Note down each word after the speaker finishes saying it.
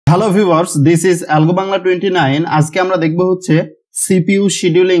Hello viewers, this is algo Bangla 29। আজকে আমরা দেখব হচ্ছে সিপিইউ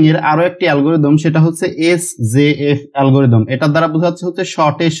শিডিউলিং এর আরো একটি অ্যালগরিদম, সেটা হচ্ছে SJF অ্যালগরিদম। এটার দ্বারা বোঝাচ্ছে হচ্ছে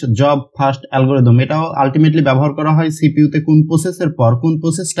শর্টেস্ট জব ফার্স্ট অ্যালগরিদম। এটাও আলটিমেটলি ব্যবহার করা হয় সিপিইউ তে কোন প্রসেসের পর কোন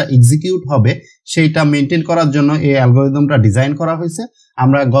প্রসেসটা এক্সিকিউট হবে সেইটা মেনটেন করার জন্য এই অ্যালগরিদমটা ডিজাইন করা হয়েছে।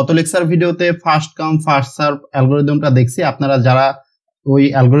 আমরা গত লেকচার ভিডিওতে ফার্স্ট কাম ফার্স্ট সার্ভ অ্যালগরিদমটা দেখছি। আপনারা যারা ওই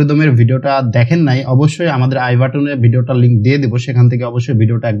অ্যালগরিদমের ভিডিওটা দেখেন নাই, অবশ্যই আমাদের আই বাটনে ভিডিওটা লিংক দিয়ে দেবো, সেখান থেকে অবশ্যই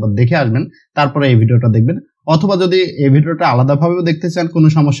ভিডিওটা একবার দেখে আসবেন, তারপরে এই ভিডিওটা দেখবেন। অথবা যদি এই ভিডিওটা আলাদাভাবেও দেখতে চান, কোনো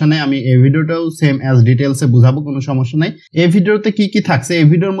সমস্যা নেই, আমি এই ভিডিওটাও সেম অ্যাজ ডিটেলসে বুঝাবো, কোনো সমস্যা নেই। এই ভিডিওতে কি কি থাকছে, এই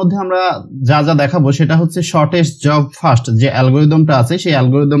ভিডিওর মধ্যে আমরা যা যা দেখাবো সেটা হচ্ছে শর্টেস্ট জব ফার্স্ট যে অ্যালগরিদমটা আছে, সেই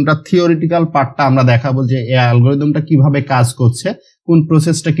অ্যালগরিদমটা থিওরিটিক্যাল পার্টটা আমরা দেখাবো, যে এই অ্যালগরিদমটা কিভাবে কাজ করছে, কোন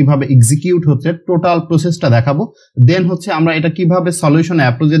প্রসেসটা কিভাবে এক্সিকিউট হচ্ছে, টোটাল প্রসেসটা দেখাবো। দেন হচ্ছে আমরা এটা কিভাবে সলিউশন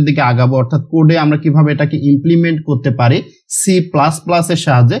অ্যাপ্রোচের দিকে আগাবো, অর্থাৎ কোডে আমরা কিভাবে এটাকে ইমপ্লিমেন্ট করতে পারি C++ এর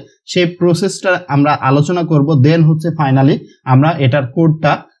সাহায্যে, সেই প্রসেসটা আমরা আলোচনা করব। দেন হচ্ছে ফাইনালি আমরা এটার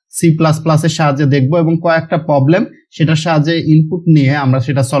কোডটা C++ এর সাহায্যে দেখবো এবং কয়েকটা প্রবলেম সেটার সাহায্যে ইনপুট নিয়ে আমরা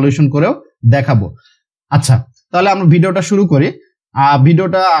সেটা সলিউশন করেও দেখাবো। আচ্ছা, তাহলে আমরা ভিডিওটা শুরু করি।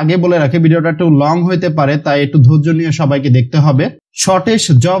 ভিডিওটা আগে বলে রাখি, ভিডিওটা একটু লং হইতে পারে, তাই একটু ধৈর্য নিয়ে সবাইকে দেখতে হবে। Shortest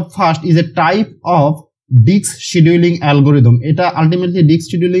job first is a type of disk scheduling algorithm. এটা আলটিমেটলি ডিস্ক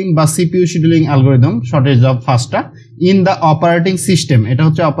শিডিউলিং বা CPU scheduling algorithm, shortest job ফার্স্টটা in the operating system. এটা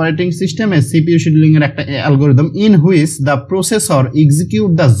হচ্ছে অপারেটিং সিস্টেমে সিপিইউ শিডিউলিং এর একটা algorithm, in which the processor execute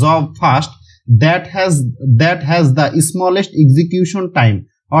the job first that has the smallest execution time.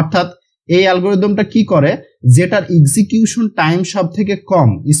 অর্থাৎ এই অ্যালগরিদমটা কি করে, যেটার এক্সিকিউশন টাইম সব থেকে কম,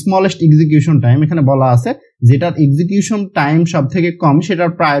 স্মলেস্ট এক্সিকিউশন টাইম এখানে বলা আছে, যেটার এক্সিকিউশন টাইম সব থেকে কম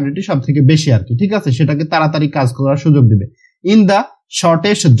সেটার প্রায়োরিটি সব থেকে বেশি আর কি, ঠিক আছে, সেটাকে তাড়াতাড়ি কাজ করার সুযোগ দিবে। In the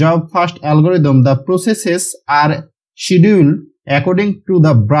shortest job first algorithm the processes R scheduled according to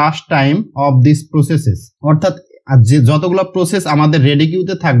the brush time of this processes. অর্থাৎ যে যতগুলো প্রসেস আমাদের রেডি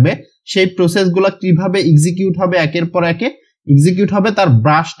কিউতে থাকবে, সেই প্রসেসগুলো কিভাবে এক্সিকিউট হবে, একের পর একে এক্সিকিউট হবে তার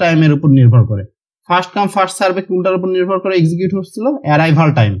ব্রাশ টাইমের উপর নির্ভর করে। ফার্স্ট কাম ফার্স্ট সার্ভে কোনটার উপর নির্ভর করে এক্সিকিউট হচ্ছিল, অ্যারাইভাল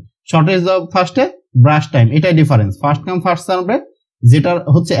টাইম। শর্টেস্ট জব ফার্স্টে ব্রাশ টাইম, এটাই difference. First come first survey যেটা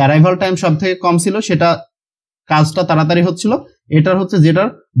হচ্ছে অ্যারাইভাল টাইম সব থেকে কম ছিল, সেটা কাজটা তাড়াতাড়ি হচ্ছিল। এটার হচ্ছে যেটার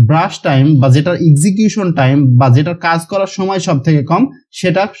ব্রাশ টাইম বা যেটার এক্সিকিউশন টাইম বা যেটার কাজ করার সময় সব থেকে কম,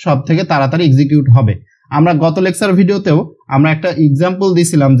 সেটা সব থেকে তাড়াতাড়ি এক্সিকিউট হবে। আমরা গত লেকচার ভিডিওতেও আমরা একটা এক্সাম্পল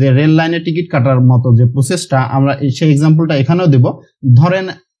দিয়েছিলাম যে রেল লাইনে টিকিট কাটার মতো যে প্রসেসটা, আমরা সেই এক্সাম্পলটা এখানেও দেব। ধরেন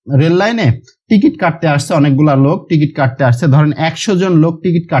রেল লাইনে টিকিট কাটতে আসছে, অনেকগুলা লোক টিকিট কাটতে আসছে, ধরেন 100 জন লোক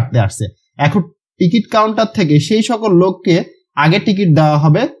টিকিট কাটতে আসছে। এখন টিকিট কাউন্টার থেকে সেই সকল লোককে আগে টিকিট দেওয়া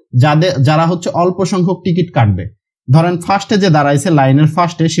হবে যারা হচ্ছে অল্প সংখ্যক টিকিট কাটবে। ধরেন ফার্স্টে যে দাঁড়াইছে লাইনের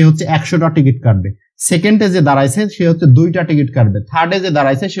ফার্স্টে, সে হচ্ছে 100টা টিকিট কাটবে। সেকেন্ডে যে দাঁড়াইছে সে হচ্ছে 2টা টিকিট কাটবে। থার্ডে যে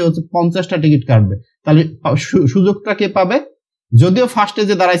দাঁড়াইছে সে হচ্ছে 50টা টিকিট কাটবে। তাহলে সুযোগটা কে পাবে? যদিও ফার্স্টে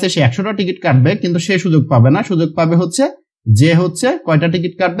যে দাঁড়াইছে সে 100টা টিকিট কাটবে, কিন্তু সে সুযোগ পাবে না। সুযোগ পাবে হচ্ছে যে হচ্ছে কয়টা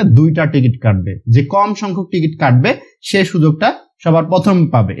টিকিট কাটবে, 2টা টিকিট কাটবে। যে কম সংখ্যক টিকিট কাটবে সে সুযোগটা সবার প্রথম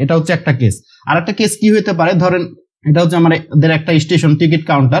পাবে। এটা হচ্ছে একটা কেস। আর একটা কেস কি হইতে পারে, ধরেন এটা হচ্ছে আমাদের একটা স্টেশন, টিকিট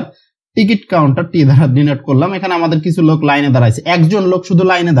কাউন্টার টি দ্বারা ডিনোট করলাম। এখানে আমাদের কিছু লোক লাইনে দাঁড়াইছে, একজন লোক শুধু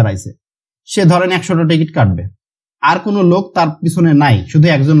লাইনে দাঁড়াইছে, সে ধরেন 100টা টিকিট কাটবে। আর কোনো লোক তার পিছনে নাই, শুধু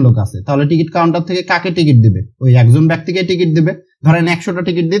একজন লোক আছে। তাহলে টিকিট কাউন্টার থেকে কাকে টিকিট দিবে? ওই একজন ব্যক্তিকে টিকিট দিবে। ধরেন 100টা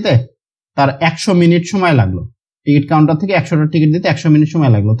টিকিট দিতে তার 100 মিনিট সময় লাগলো। টিকিট কাউন্টার থেকে 100টা টিকিট দিতে 100 মিনিট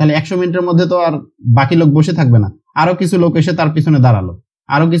সময় লাগলো। তাহলে 100 মিনিটের মধ্যে তো আর বাকি লোক বসে থাকবে না, আরো কিছু লোক এসে তার পিছনে দাঁড়ালো,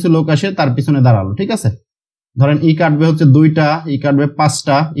 আরো কিছু লোক এসে তার পিছনে দাঁড়ালো, ঠিক আছে। ধরেন ই কাটবে হচ্ছে 2টা, ই কাটবে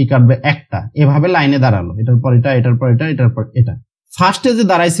 5টা, ই কাটবে 1টা, এভাবে লাইনে দাঁড়ালো, এটার পর এটা, এটার পর এটা, এটার পর এটা। ফার্স্টে যে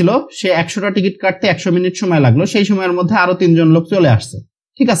দাঁড়াইছিল সে 100টা টিকিট কাটতে 100 মিনিট সময় লাগলো, সেই সময়ের মধ্যে আরো 3 জন লোক চলে আসছে,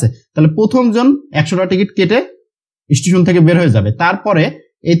 ঠিক আছে। তাহলে প্রথম জন 100টা টিকিট কেটে স্টেশন থেকে বের হয়ে যাবে। তারপরে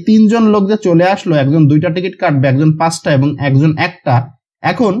এই 3 জন লোক যে চলে আসলো, একজন 2টা টিকিট কাটবে, একজন 5টা এবং একজন 1টা।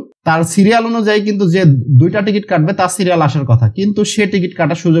 এখন তার সিরিয়াল অনুযায়ী কিন্তু যে 2টা টিকিট কাটবে তার সিরিয়াল আসার কথা, কিন্তু সে টিকিট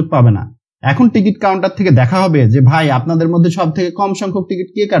কাটার সুযোগ পাবে না। এখন টিকিট কাউন্টার থেকে দেখা হবে যে ভাই আপনাদের মধ্যে সব থেকে কম সংখ্যক টিকিট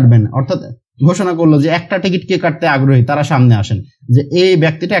কে কাটবেন, অর্থাৎ ঘোষণা করলো যে একটা টিকিট কে কাটতে আগ্রহী তারা সামনে আসেন, যে এই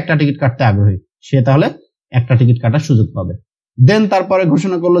ব্যক্তিটা একটা টিকিট কাটতে আগ্রহী, সে তাহলে একটা টিকিট কাটার সুযোগ পাবে। দেন তারপরে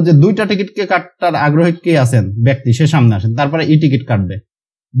ঘোষণা করলো যে 2টা টিকিট কে কাটার আগ্রহী কে আছেন ব্যক্তি, সে সামনে আসেন, তারপরে ই টিকিট কাটবে।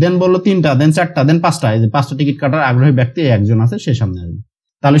 দেন বললো 3টা, দেন 4টা, দেন 5টা, এই যে 5টা টিকিট কাটার আগ্রহী ব্যক্তি একজন আছে, সে সামনে আসবে।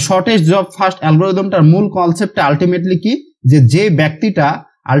 তাহলে শর্টেস্ট জব ফার্স্ট অ্যালগরিদমটার মূল কনসেপ্টটা আলটিমেটলি কি, যে ব্যক্তিটা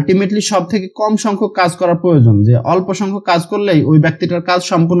আলটিমেটলি সব থেকে কম সংখ্যক কাজ করার প্রয়োজন, যে অল্প সংখ্যক কাজ করলেই ওই ব্যক্তিটার কাজ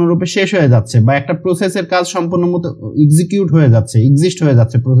সম্পূর্ণরূপে শেষ হয়ে যাচ্ছে, বা একটা প্রসেসের কাজ সম্পূর্ণ মতো এক্সিকিউট হয়ে যাচ্ছে, এক্সিস্ট হয়ে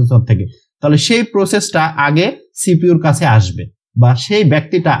যাচ্ছে প্রসেসর থেকে, তাহলে সেই প্রসেসটা আগে সিপিইউর কাছে আসবে। বা সেই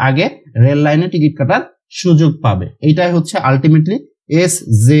ব্যক্তিটা আগে রেল লাইনে টিকিট কাটার সুযোগ পাবে। এইটাই হচ্ছে আলটিমেটলি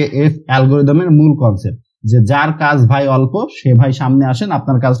SJF অ্যালগরিদমের মূল কনসেপ্ট, যে যার কাজ ভাই অল্প সে ভাই সামনে আসেন,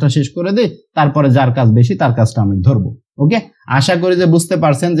 আপনার কাজটা শেষ করে দিই, তারপরে যার কাজ বেশি তার কাজটা আমি ধরবো। ওকে, আশা করি যে বুঝতে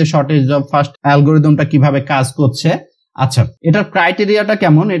পারছেন যে শর্টেজ জব ফার্স্ট অ্যালগরিদমটা কিভাবে কাজ করছে। আচ্ছা, এটার ক্রাইটেরিয়াটা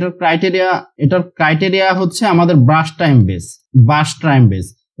কেমন? এটার ক্রাইটেরিয়া হচ্ছে আমাদের brush time base.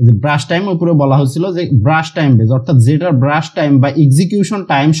 Brush time উপরে বলা হয়েছিল যে ব্রাশ টাইম বেস, অর্থাৎ যেটার ব্রাশ টাইম বা এক্সিকিউশন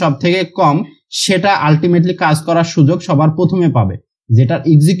টাইম সব থেকে কম সেটা আলটিমেটলি কাজ করার সুযোগ সবার প্রথমে পাবে। যেটার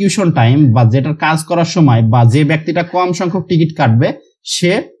এক্সিকিউশন টাইম বা যেটার কাজ করার সময় বা যে ব্যক্তিটা কম সংখ্যক টিকিট কাটবে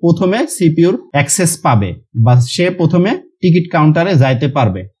সে প্রথমে সিপিইউর অ্যাক্সেস পাবে বা সে প্রথমে টিকিট কাউন্টারে যাইতে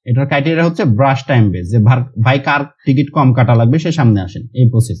পারবে। এটার ক্রাইটেরিয়া হচ্ছে ব্রাশ টাইম বেস, যে ভাই কার টিকিট কম কাটা লাগবে সে সামনে আসেন, এই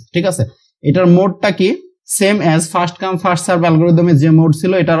প্রসেস। ঠিক আছে, এটার মোডটা কি? Same as first come first serve অ্যালগরিদমে যে মোড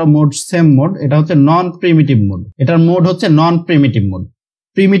ছিল এটারও মোড সেম মোড। এটা হচ্ছে নন প্রিমিটিভ মোড। এটার মোড হচ্ছে নন প্রিমিটিভ মোড।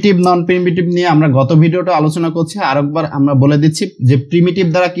 প্রিমিটিভ নন প্রিমিটিভ নিয়ে আমরা গত ভিডিওটা আলোচনা করছি, আরেকবার আমরা বলে দিচ্ছি যে প্রিমিটিভ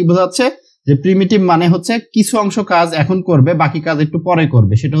দ্বারা কি বোঝাচ্ছে। যে প্রিমিটিভ মানে হচ্ছে কিছু অংশ কাজ এখন করবে, বাকি কাজ একটু পরে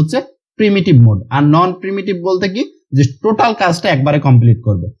করবে, সেটা হচ্ছে প্রিমিটিভ মোড। আর নন প্রিমিটিভ বলতে কি, যে টোটাল কাজটা একবারে কমপ্লিট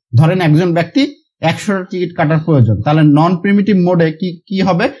করবে। ধরেন একজন ব্যক্তি 100টা টিকিট কাটার প্রয়োজন, তাহলে নন প্রিমিটিভ মোডে কি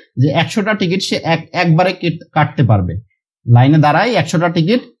হবে, যে 100টা টিকিট সে একবারে কাটতে পারবে, লাইনে দাঁড়ায় 100টা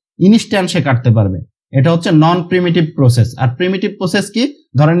টিকিট ইনস্ট্যান্ট সে কাটতে পারবে। এটা হচ্ছে নন প্রিমিটিভ প্রসেস। আর প্রিমিটিভ প্রসেস কি?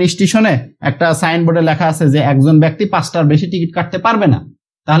 ধরেন স্টেশনে একটা সাইনবোর্ডে লেখা আছে যে একজন ব্যক্তি 5টার বেশি টিকিট কাটতে পারবে না,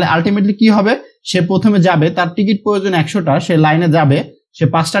 তাহলে আলটিমেটলি কি হবে, সে প্রথমে যাবে, তার টিকিট প্রয়োজন 100টা, সে লাইনে যাবে, সে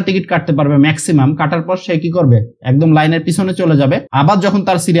 5টা টিকিট কাটতে পারবে ম্যাক্সিমাম। কাটার পর সে কি করবে, একদম লাইনের পিছনে চলে যাবে, আবার যখন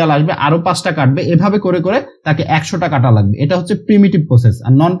তার সিরিয়াল আসবে আরো 5টা কাটবে, এভাবে করে করে তাকে 100টা কাটা লাগবে। এটা হচ্ছে প্রিমিটিভ প্রসেস।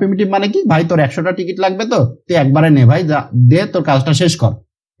 আর নন প্রিমিটিভ মানে কি, ভাই তোর 100টা টিকিট লাগবে তো তুই একবারে নে ভাই, যা দে তোর কাজটা শেষ কর।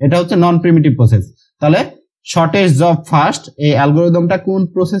 এটা হচ্ছে নন প্রিমিটিভ প্রসেস। তাহলে শর্টেজ জব ফার্স্ট এই অ্যালগরিদমটা কোন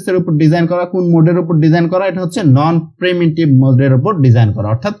প্রসেসের উপর ডিজাইন করা, কোন মোডের উপর ডিজাইন করা? এটা হচ্ছে নন প্রিমিটিভ মোডের উপর ডিজাইন করা,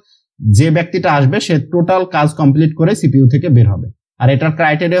 অর্থাৎ যে ব্যক্তিটা আসবে সে টোটাল কাজ কমপ্লিট করে সিপিইউ থেকে বের হবে। আর এটার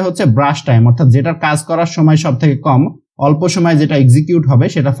ক্রাইটেরিয়া হচ্ছে ব্রাশ টাইম, অর্থাৎ যেটার কাজ করার সময় সব থেকে কম, অল্প সময় যেটা এক্সিকিউট হবে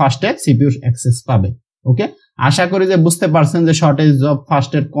সেটা ফার্স্টে সিপিইউ অ্যাক্সেস পাবে। ওকে, আশা করি যে বুঝতে পারছেন যে শর্টেজ জব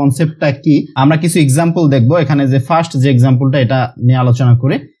ফার্স্টের কনসেপ্টটা কি। আমরা কিছু এক্সাম্পল দেখবো। এখানে যে ফার্স্ট যে এক্সাম্পলটা এটা নিয়ে আলোচনা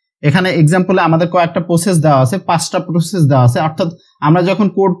করি। এখানে এক্সাম্পলে আমাদের কয়েকটা প্রসেস দেওয়া আছে, 5টা প্রসেস দেওয়া আছে, অর্থাৎ আমরা যখন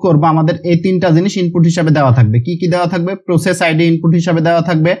কোড করবো আমাদের এই 3টা জিনিস ইনপুট হিসাবে দেওয়া থাকবে। কি কি দেওয়া থাকবে? প্রসেস আইডি ইনপুট হিসাবে দেওয়া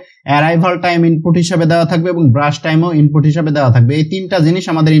থাকবে, অ্যারাইভাল টাইম ইনপুট হিসাবে দেওয়া থাকবে এবং ব্রাশ টাইমও ইনপুট হিসাবে দেওয়া থাকবে। এই 3টা জিনিস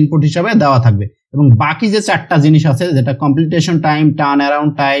আমাদের ইনপুট হিসাবে দেওয়া থাকবে এবং বাকি যে 4টা জিনিস আছে, যেটা completion time, turn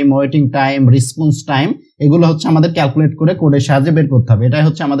around time, waiting time, response time, এগুলো হচ্ছে আমাদের ক্যালকুলেট করে কোডের সাহায্যে বের করতে হবে। এটাই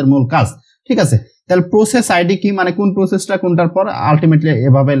হচ্ছে আমাদের মূল কাজ। ঠিক আছে, তাহলে প্রসেস আইডি কি, মানে কোন প্রসেসটা কোনটার পর আলটিমেটলি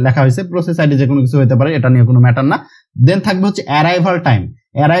এভাবে লেখা হয়েছে। প্রসেস আইডি যে কোনো কিছু হতে পারে, এটা নিয়ে কোনো ম্যাটার না। দেন থাকবে হচ্ছে অ্যারাইভাল টাইম।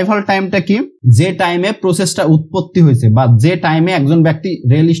 অ্যারাইভাল টাইমটা কি? যে টাইমে প্রসেসটা উৎপত্তি হয়েছে বা যে টাইমে একজন ব্যক্তি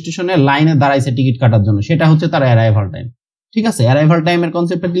রেল স্টেশনে লাইনে দাঁড়াইছে টিকিট কাটার জন্য, সেটা হচ্ছে তার অ্যারাইভাল টাইম। ঠিক আছে, অ্যারাইভাল টাইমের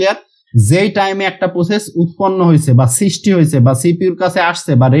কনসেপ্টটা ক্লিয়ার? যেই টাইমে একটা প্রসেস উৎপন্ন হয়েছে বা সৃষ্টি হয়েছে বা সিপিইউর কাছে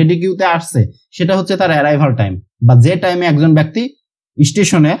আসছে বা রেডি কিউতে আসছে, সেটা হচ্ছে তার অ্যারাইভাল টাইম। বা যে টাইমে একজন ব্যক্তি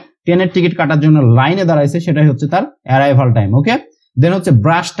স্টেশনে ট্রেনের টিকিট কাটার জন্য লাইনে দাঁড়াইছে, সেটাই হচ্ছে তার অ্যারাইভাল টাইম। ওকে, দেন হচ্ছে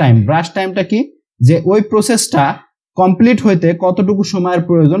ব্রাশ টাইম। ব্রাশ টাইমটা কি? যে ওই প্রসেসটা কমপ্লিট হইতে কতটুকু সময়ের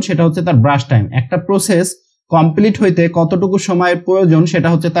প্রয়োজন, সেটা হচ্ছে তার ব্রাশ টাইম। একটা প্রসেস কমপ্লিট হইতে কতটুকু সময়ের প্রয়োজন সেটা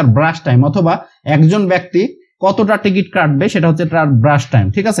হচ্ছে তার ব্রাশ টাইম, অথবা একজন ব্যক্তি কতটা টিকিট কাটবে সেটা হচ্ছে তার ব্রাশ টাইম।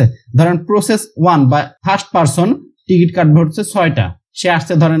 ঠিক আছে, ধরেন প্রসেস 1 বা ফার্স্ট পারসন টিকিট কাটবে হচ্ছে 6টা, সে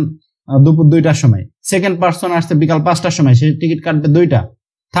আসছে ধরেন দুপুর 2টার সময়। সেকেন্ড পারসন আসছে বিকাল 5টার সময়, সে টিকিট কাটবে 2টা।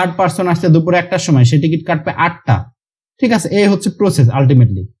 থার্ড পারসন আসছে দুপুর 1টার সময়, সে টিকিট কাটবে 8টা। ঠিক আছে, এই হচ্ছে প্রসেস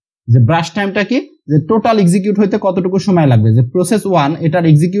আলটিমেটলি। যে ব্রাশ টাইমটা কি? যে টোটাল এক্সিকিউট হইতে কতটুকু সময় লাগবে। যে প্রসেস 1 এটার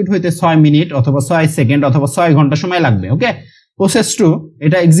এক্সিকিউট হইতে 6 মিনিট অথবা 6 সেকেন্ড অথবা 6 ঘন্টা সময় লাগবে। ওকে, প্রসেস 2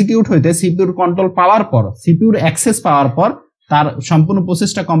 এটা এক্সিকিউট হইতে সিপিইউর কন্ট্রোল পাওয়ার পর, সিপিইউর অ্যাক্সেস পাওয়ার পর তার সম্পূর্ণ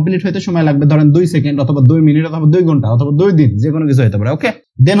প্রসেসটা কমপ্লিট হইতে সময় লাগবে ধরেন 2 সেকেন্ড অথবা 2 মিনিট অথবা 2 ঘন্টা অথবা 2 দিন, যে কোনো কিছু হতে পারে। ওকে,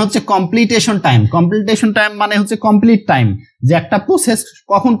 দেন হচ্ছে কমপ্লিটেশন টাইম। কমপ্লিটেশন টাইম মানে হচ্ছে কমপ্লিট টাইম, যে একটা প্রসেস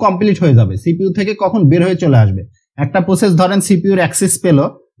কখন কমপ্লিট হয়ে যাবে, সিপিইউ থেকে কখন বের হয়ে চলে আসবে। একটা প্রসেস ধরেন সিপিইউর অ্যাক্সেস পেলো,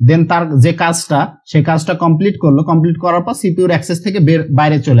 দেন তার যে কাজটা সে কাজটা কমপ্লিট করলো, কমপ্লিট করার পর সিপিইউর অ্যাক্সেস থেকে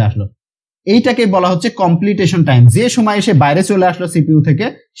বাইরে চলে আসলো, এইটাকে বলা হচ্ছে কমপ্লিটেশন টাইম। যে সময় সে বাইরে চলে আসলো সিপিইউ থেকে,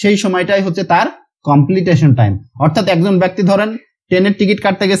 সেই সময়টাই হচ্ছে তার কমপ্লিটেশন টাইম। অর্থাৎ একজন ব্যক্তি ধরেন ট্রেনের টিকিট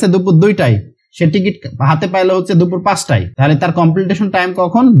কাটতে গেছে দুপুর 2টায়, সে টিকিট হাতে পাইলো হচ্ছে দুপুর 5টায়, তাহলে তার কমপ্লিটেশন টাইম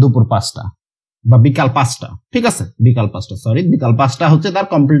কখন? দুপুর 5টা বা বিকাল 5টা। ঠিক আছে, বিকাল 5টা হচ্ছে তার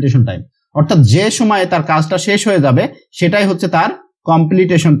কমপ্লিটেশন টাইম। অর্থাৎ যে সময়ে তার কাজটা শেষ হয়ে যাবে সেটাই হচ্ছে তার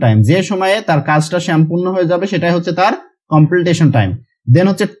কমপ্লিটেশন টাইম। যে সময়ে তার কাজটা সম্পূর্ণ হয়ে যাবে সেটাই হচ্ছে তার কমপ্লিটেশন টাইম। দেন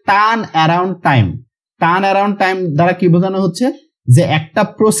হচ্ছে turn around time. Turn around time দ্বারা কি বোঝানো হচ্ছে যে একটা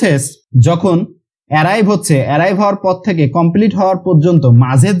প্রসেস যখন অ্যারাইভ হওয়ার পর থেকে কমপ্লিট হওয়ার পর্যন্ত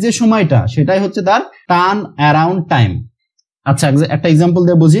মাঝের যে সময়টা সেটাই হচ্ছে তার টার্ন অ্যারাউন্ড টাইম। আচ্ছা একটা এক্সাম্পল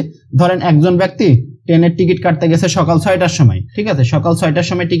দিয়ে বুঝি। ধরেন একজন ব্যক্তি ট্রেনের টিকিট কাটতে গেছে সকাল 6টার সময়, ঠিক আছে, সকাল 6টার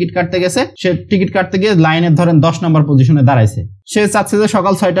সময় টিকিট কাটতে গেছে। সে টিকিট কাটতে গিয়ে লাইনের ধরেন 10 নম্বর পজিশনে দাঁড়াইছে। সে চাচ্ছে যে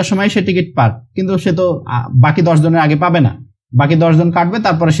সকাল 6টার সময় সে টিকিট পাক, কিন্তু সে তো বাকি 10 জনের আগে পাবে না, বাকি 10 জন কাটবে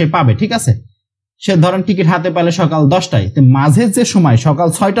তারপরে সে পাবে, ঠিক আছে। সে ধরেন টিকিট হাতে পেলে সকাল 10টায়, মাঝের যে সময় সকাল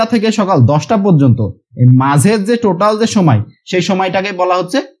 6টা থেকে সকাল 10টা পর্যন্ত এই মাঝের যে টোটাল যে সময় সেই সময়টাকে বলা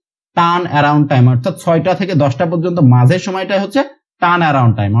হচ্ছে টার্ন অ্যারাউন্ড টাইম। অর্থাৎ 6টা থেকে 10টা পর্যন্ত মাঝের সময়টা হচ্ছে টার্ন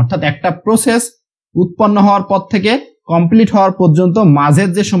অ্যারাউন্ড টাইম। অর্থাৎ একটা প্রসেস উৎপন্ন হওয়ার পর থেকে কমপ্লিট হওয়ার পর্যন্ত মাঝের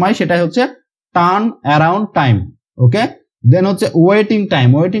যে সময় সেটাই হচ্ছে টার্ন অ্যারাউন্ড টাইম। ওকে, দেন হচ্ছে ওয়েটিং টাইম।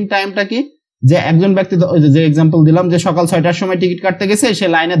 ওয়েটিং টাইমটা কি, যে একজন ব্যক্তি যে এক্সাম্পল দিলাম যে সকাল 6টার সময় টিকিট কাটতে গেছে, সে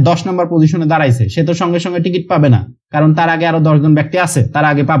লাইনের 10 নম্বর পজিশনে দাঁড়াইছে, সে তো সঙ্গে সঙ্গে টিকিট পাবে না, কারণ তার আগে আরো 10 জন ব্যক্তি আছে, তার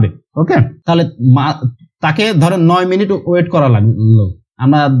আগে পাবে। ওকে, তাহলে তাকে ধরেন 9 মিনিট ওয়েট করা লাগলো।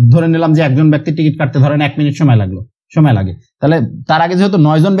 আমরা ধরে নিলাম যে একজন ব্যক্তি টিকিট কাটতে ধরেন 1 মিনিট সময় লাগে, তাহলে তার আগে যেহেতু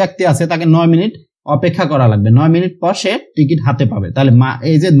 9 জন ব্যক্তি আছে তাকে 9 মিনিট অপেক্ষা করা লাগবে। 9 মিনিট পর সে টিকিট হাতে পাবে। তাহলে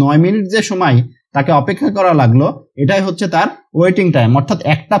এই যে 9 মিনিট যে সময় তাকে অপেক্ষা করা লাগলো এটাই হচ্ছে তার ওয়েটিং টাইম। অর্থাৎ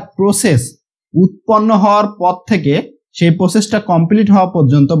একটা প্রসেস উৎপন্ন হওয়ার পর থেকে সেই প্রসেসটা কমপ্লিট হওয়া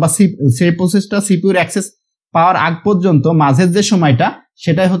পর্যন্ত বা সেই প্রসেসটা সিপিইউর অ্যাক্সেস পাওয়ার আগ পর্যন্ত মাঝের যে সময়টা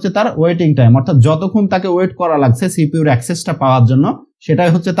সেটাই হচ্ছে তার ওয়েটিং টাইম। অর্থাৎ যতক্ষণ তাকে ওয়েট করা লাগছে সিপিইউর অ্যাক্সেসটা পাওয়ার জন্য সেটাই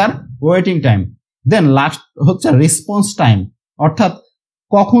হচ্ছে তার ওয়েটিং টাইম। দেন লাস্ট হচ্ছে রেসপন্স টাইম। অর্থাৎ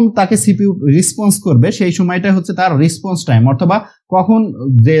কখন তাকে সিপিইউ রেসপন্স করবে সেই সময়টাই হচ্ছে তার রেসপন্স টাইম, অথবা কখন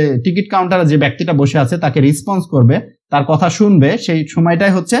যে টিকিট কাউন্টারে যে ব্যক্তিটা বসে আছে তাকে রেসপন্স করবে, তার কথা শুনবে, সেই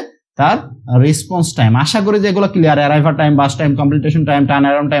সময়টাই হচ্ছে তার রেসপন্স টাইম। আশা করি যে এগুলো ক্লিয়ার। অ্যারাইভাল টাইম, বাস time, completion time, turn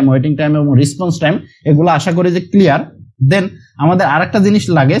around time, waiting time এবং রেসপন্স টাইম এগুলো আশা করি যে ক্লিয়ার। দেন আমাদের আরেকটা জিনিস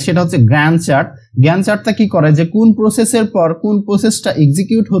লাগে, সেটা হচ্ছে গ্যান্ট চার্ট। গ্যান্ট চার্টটা কি করে, যে কোন প্রসেসের পর কোন প্রসেসটা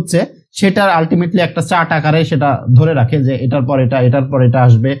এক্সিকিউট হচ্ছে সেটার আলটিমেটলি একটা চার্ট আকারে সেটা ধরে রাখে, যে এটার পর এটা, এটার পর এটা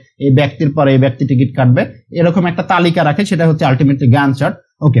আসবে, এই ব্যক্তির পরে এই ব্যক্তি টিকিট কাটবে, এরকম একটা তালিকা রাখে, সেটা হচ্ছে আলটিমেটলি গ্যান্ট চার্ট।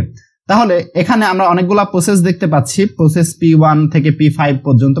 ওকে, তাহলে এখানে আমরা অনেকগুলা প্রসেস দেখতে পাচ্ছি। প্রসেস P1 থেকে P5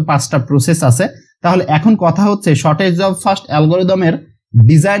 পর্যন্ত 5টা প্রসেস আছে। তাহলে এখন কথা হচ্ছে শর্টেজ অফ ফার্স্ট অ্যালগরিদমের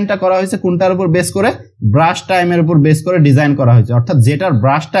ডিজাইনটা করা হয়েছে কোনটার উপর বেস করে, ব্রাশ টাইমের উপর বেস করে ডিজাইন করা হয়েছে। অর্থাৎ যেটার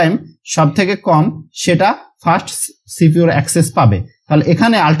ব্রাশ টাইম সব থেকে কম সেটা ফার্স্ট সিপিইউর অ্যাক্সেস পাবে। তাহলে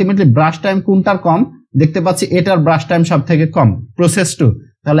এখানে আলটিমেটলি ব্রাশ টাইম কোনটার কম দেখতে পাচ্ছি, এটার ব্রাশ টাইম সব থেকে কম, প্রসেস 2।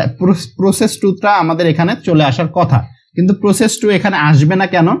 তাহলে প্রসেস 2টা আমাদের এখানে চলে আসার কথা, কিন্তু প্রসেস 2 এখানে আসবে না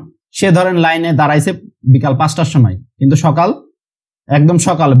কেন? সে ধরেন লাইনে দাঁড়াইছে বিকাল 5টার সময়, কিন্তু একদম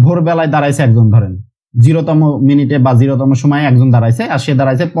সকাল ভোরবেলায় দাঁড়াইছে একজন, ধরেন 0তম মিনিটে বা 0তম সময়ে একজন দাঁড়াইছে, আর সে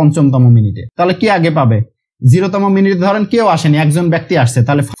দাঁড়াইছে 5তম মিনিটে। তাহলে কি আগে পাবে? 0তম মিনিটে ধরেন কেউ আসেনি, একজন ব্যক্তি আসছে,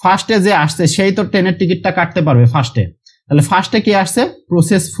 তাহলে ফার্স্টে যে আসছে সেই তো ট্রেনের টিকিটটা কাটতে পারবে ফার্স্টে। তাহলে ফার্স্টে কি আসছে?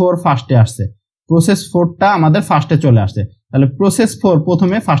 প্রসেস 4 ফার্স্টে আসছে, প্রসেস 4টা আমাদের ফার্স্টে চলে আসছে। তাহলে প্রসেস 4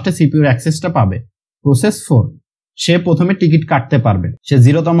 প্রথমে ফার্স্টে সিপিইউর অ্যাক্সেসটা পাবে। প্রসেস 4 সে প্রথমে টিকিট কাটতে পারবে। সে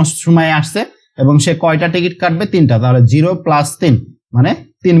 0তম সময়ে আসছে এবং সে কয়টা টিকিট কাটবে? 3টা। তাহলে 0 + 3 মানে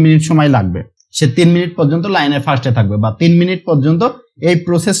 3 মিনিট সময় লাগবে। সে 3 মিনিট পর্যন্ত লাইনের ফার্স্টে থাকবে, বা 3 মিনিট পর্যন্ত এই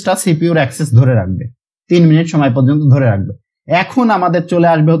প্রসেসটা সিপিইউর অ্যাক্সেস ধরে রাখবে, 3 মিনিট সময় পর্যন্ত ধরে রাখবে। এখন আমাদের চলে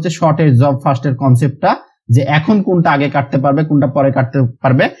আসবে হচ্ছে শর্টেজ অফ ফার্স্টের কনসেপ্টটা, যে এখন কোনটা আগে কাটতে পারবে কোনটা পরে কাটতে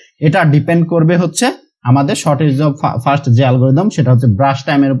পারবে এটা ডিপেন্ড করবে হচ্ছে আমাদের শর্টেজ অফ ফার্স্ট যে অ্যালগরিদম সেটা হচ্ছে ব্রাশ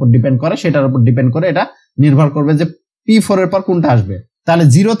টাইমের উপর ডিপেন্ড করে, সেটার উপর ডিপেন্ড করে এটা নির্ভর করবে যে P4 এর পর কোনটা আসবে। তাহলে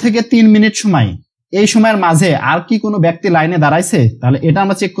 0 থেকে 3 মিনিট সময়, এই সময়ের মাঝে আর কি কোনো ব্যক্তি লাইনে দাঁড়াইছে? তাহলে এটা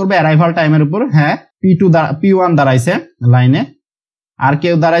আমরা চেক করবো অ্যারাইভাল টাইমের উপর। হ্যাঁ, P1 দাঁড়াইছে লাইনে, আর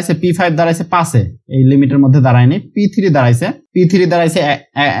কেউ দাঁড়াইছে P5 দাঁড়াইছে 5-এ, এই লিমিটের মধ্যে দাঁড়ায়নি। P3 দাঁড়াইছে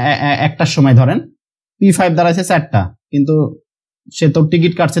 1টার সময়, ধরেন P5 দাঁড়াইছে 4টা, কিন্তু সে তো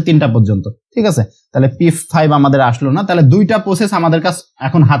টিকিট কাটছে 3টা পর্যন্ত, ঠিক আছে। তাহলে P5 আমাদের আসলো না। তাহলে 2টা প্রসেস আমাদের কাছে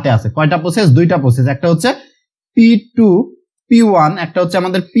এখন হাতে আছে। কয়টা প্রসেস? 2টা প্রসেস, একটা হচ্ছে P2 P1, একটা হচ্ছে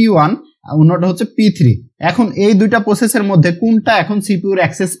আমাদের P1, অন্যটা হচ্ছে P3। এখন এই 2টা প্রসেসের মধ্যে কোনটা এখন সিপিইউর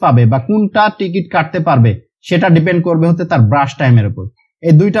অ্যাক্সেস পাবে বা কোনটা টিকিট কাটতে পারবে সেটা ডিপেন্ড করবে হচ্ছে তার ব্রাশ টাইমের উপর।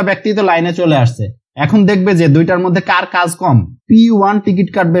 এই 2টা ব্যক্তি তো লাইনে চলে আসছে, এখন দেখবে যে 2টার মধ্যে কার কাজ কম। P1 টিকিট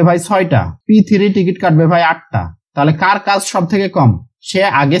কাটবে ভাই 6টা, P3 টিকিট কাটবে ভাই 8টা। তাহলে কার কাজ সব থেকে কম? সে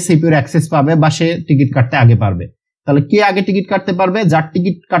আগে সিপিইউর অ্যাক্সেস পাবে বা সে টিকিট কাটতে আগে পারবে। তাহলে কে আগে টিকিট কাটতে পারবে? যার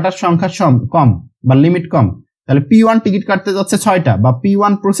টিকিট কাটার সংখ্যা কম বা লিমিট কম। তাহলে P1 টিকিট কাটতে যাচ্ছে 6টা, বা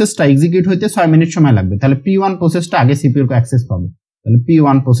P1 প্রসেসটা এক্সিকিউট হইতে 6 মিনিট সময় লাগবে। তাহলে P1 প্রসেসটা আগে সিপিইউর অ্যাক্সেস পাবে, তাহলে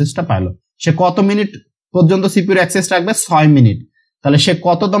P1 প্রসেসটা পাইলো। সে কত মিনিট পর্যন্ত সিপিইউর অ্যাক্সেস রাখবে 6 মিনিট। তাহলে সে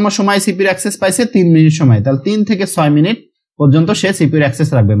কততম সময় সিপিইউর অ্যাক্সেস পাইছে 3 মিনিট সময়। তাহলে 3 থেকে 6 মিনিট পর্যন্ত সে সিপিইউর অ্যাক্সেস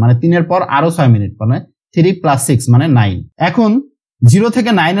রাখবে, মানে 3 এর পর আরো 6 মিনিট, মানে 3 + 6 মানে 9। এখন 0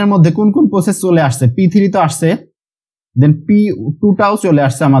 থেকে 9 এর মধ্যে কোন কোন প্রসেস চলে আসছে? P3 তো আসছে, দেন P2 টাও চলে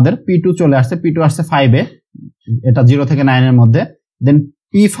আসছে, আমাদের P2 চলে আসছে, P2 আসছে 5 এ, এটা 0 থেকে 9 এর মধ্যে। দেন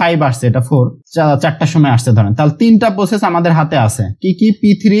P5 আসছে, এটা 4, 4টার সময় আসছে ধরেন। তাহলে 3টা প্রসেস আমাদের হাতে আছে, কি কি?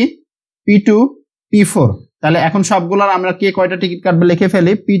 P3, P2, P4। তাহলে এখন সবগুলোর আমরা কে কয়টা টিকিট কাটবে লিখে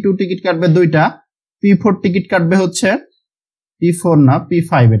ফেলি। P2 টিকিট কাটবে 2টা, P4 টিকিট কাটবে হচ্ছে P4 না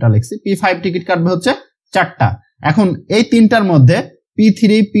P5, এটা লিখছি, P5 টিকিট কাটবে হচ্ছে 4টা। এখন এই তিনটার মধ্যে P3,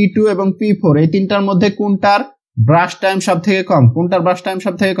 P2 এবং P4 এই তিনটার মধ্যে কোনটার ব্রাশ টাইম সব থেকে কম? কোনটার ব্রাশ টাইম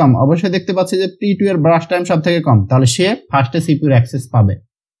সব থেকে কম? অবশ্যই দেখতে পাচ্ছি যে P2 এর ব্রাশ টাইম সব থেকে কম, তাহলে সে ফার্স্টে সিপিইউর অ্যাক্সেস পাবে,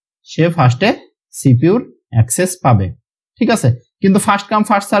 সে ফার্স্টে সিপিইউর অ্যাক্সেস পাবে। ঠিক আছে, কিন্তু ফার্স্ট কাম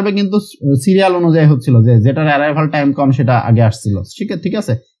ফার্স্ট সার্ভে কিন্তু সিরিয়াল অনুযায়ী হচ্ছিল, যে যেটার অ্যারাইভাল টাইম কম সেটা আগে আসছিল। ঠিক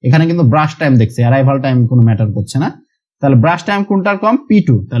আছে, এখানে কিন্তু ব্রাশ টাইম দেখছে, অ্যারাইভাল টাইম কোনো ম্যাটার করছে না। তাহলে ব্রাশ টাইম কোনটার কম? P2,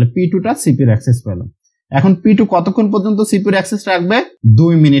 তাহলে P2টা সিপিইউর অ্যাক্সেস পেল। এখন P2 কতক্ষণ পর্যন্ত সিপিইউর অ্যাক্সেস রাখবে?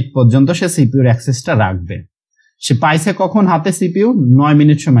 2 মিনিট পর্যন্ত সে সিপিইউর অ্যাক্সেসটা রাখবে। সে পাইছে কখন হাতে সিপিইউ? 9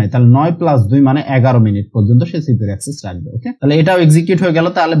 মিনিট সময়, তাহলে 9 + 2 মানে 11 মিনিট পর্যন্ত সে সিপিইউর অ্যাক্সেস রাখবে। ওকে, তাহলে এটাও এক্সিকিউট হয়ে গেল।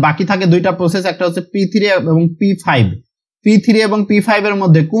 তাহলে বাকি থাকে দুইটা প্রসেস, একটা হচ্ছে P3 এবং P5। P3 এবং P5 এর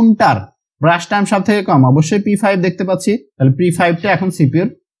মধ্যে কোনটার ব্রাশ টাইম সব থেকে কম? অবশ্যই P5 দেখতে পাচ্ছি, তাহলে P5টা এখন সিপিইউর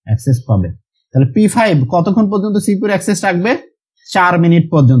অ্যাক্সেস পাবে। তাহলে P5 কতক্ষণ পর্যন্ত সিপিইউর অ্যাক্সেস রাখবে? 4 মিনিট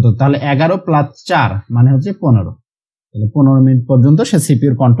পর্যন্ত। তাহলে 11 + 4 মানে হচ্ছে 15, তাহলে 15 মিনিট পর্যন্ত সে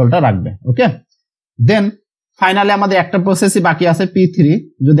সিপিইউর কন্ট্রোলটা রাখবে। ওকে, দেন ফাইনালি আমাদের একটা প্রসেসই বাকি আছে P3।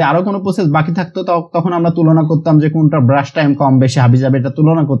 যদি আরো কোনো প্রসেস বাকি থাকতো তখন আমরা তুলনা করতাম যে কোনটা ব্রাশ টাইম কম বেশি হাবিজাবি, এটা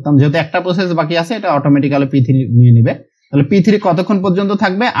তুলনা করতাম। যেহেতু একটা প্রসেস বাকি আছে, এটা অটোমেটিক্যালি P3 নিয়ে নিবে। তাহলে P3 কতক্ষণ পর্যন্ত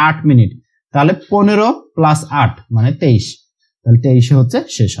থাকবে? 8 মিনিট। তাহলে 15 + 8 মানে 23, তাহলে 23 হচ্ছে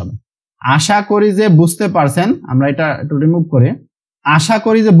শেষ হবে। আশা করি যে বুঝতে পারছেন। আমরা এটা একটু রিমুভ করে, আশা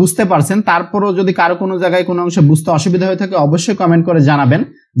করি যে বুঝতে পারছেন। তারপরও যদি কারো কোনো জায়গায় কোনো অংশে বুঝতে অসুবিধা হয়ে থাকে অবশ্যই কমেন্ট করে জানাবেন।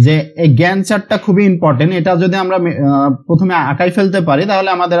 যে এই জ্ঞান চার্টটা খুবই ইম্পর্টেন্ট, এটা যদি আমরা প্রথমে আঁকাই ফেলতে পারি তাহলে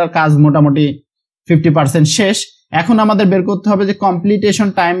আমাদের আর কাজ মোটামুটি 50% শেষ। এখন আমাদের বের করতে হবে যে কমপ্লিটেশন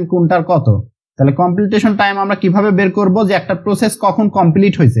টাইম কোনটার কত। তাহলে কমপ্লিটেশন টাইম আমরা কিভাবে বের করব? যে একটা প্রসেস কখন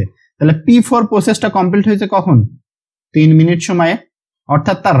কমপ্লিট হয়েছে। তাহলে P4 প্রসেসটা কমপ্লিট হয়েছে কখন? 3 মিনিট সময়ে,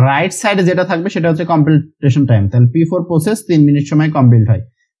 অর্থাৎ তার রাইট সাইডে যেটা থাকবে সেটা হচ্ছে কমপ্লিটেশন টাইম। তাহলে P4 প্রসেস 3 মিনিট সময়ে কমপ্লিট হয়।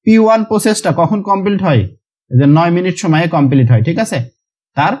 P1 প্রসেসটা কখন কমপ্লিট হয়? যে 9 মিনিট সময়ে কমপ্লিট হয়। ঠিক আছে,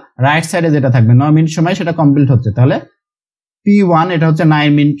 তার রাইট সাইডে যেটা থাকবে 9 মিনিট সময় সেটা কমপ্লিট হচ্ছে, তাহলে P1 এটা হচ্ছে 9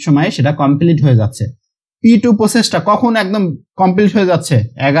 মিনিট সময়ে সেটা কমপ্লিট হয়ে যাচ্ছে। P2 প্রসেসটা কখন একদম কমপ্লিট হয়ে যাচ্ছে?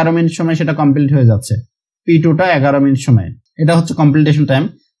 11 মিনিট সময় সেটা কমপ্লিট হয়ে যাচ্ছে। P2টা 11 মিনিট সময়ে, এটা হচ্ছে কমপ্লিটেশন টাইম।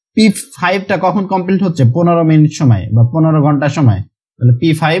 P5টা কখন কমপ্লিট হচ্ছে? 15 মিনিট সময় বা 15 ঘন্টা সময়, তাহলে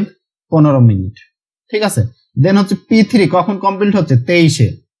P5 15 মিনিট। ঠিক আছে, দেন হচ্ছে P3 কখন কমপ্লিট হচ্ছে? 23-এ,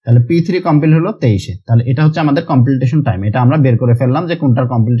 তাহলে P3 কমপ্লিট হলো 23-এ। তাহলে এটা হচ্ছে আমাদের কমপ্লিটেশন টাইম। এটা আমরা বের করে ফেললাম যে কোনটার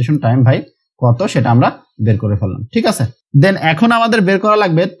কমপ্লিটেশন টাইম ভাই কত, সেটা আমরা বের করে ফেললাম। ঠিক আছে, দেন এখন আমাদের বের করা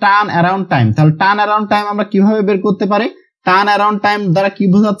লাগবে টার্ন অ্যারাউন্ড টাইম। তাহলে টার্ন অ্যারাউন্ড টাইম আমরা কিভাবে বের করতে পারি? টার্ন অ্যারাউন্ড টাইম দ্বারা কি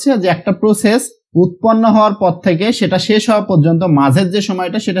বোঝাচ্ছে? যে একটা প্রসেস উৎপন্ন হওয়ার পর থেকে সেটা শেষ হওয়া পর্যন্ত মাঝের যে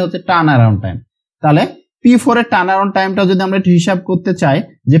সময়টা সেটা হচ্ছে টার্ন অ্যারাউন্ড টাইম। তাহলে P4 এর টার্ন অ্যারাউন্ড টাইমটা যদি আমরা একটু হিসাব করতে চাই,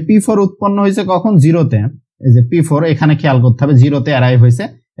 যে P4 উৎপন্ন হয়েছে কখন? 0-তে। এই যে P4 এখানে খেয়াল করতে হবে, 0-তে অ্যারাইভ হয়েছে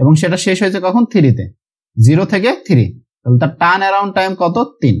এবং সেটা শেষ হয়েছে কখন? 3-তে। 0 থেকে 3, তাহলে তার টার্ন অ্যারাউন্ড টাইম কত?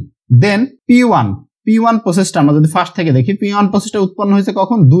 3। দেন P1 প্রসেসটা আমরা যদি ফার্স্ট থেকে দেখি, P1 প্রসেসটা উৎপন্ন হয়েছে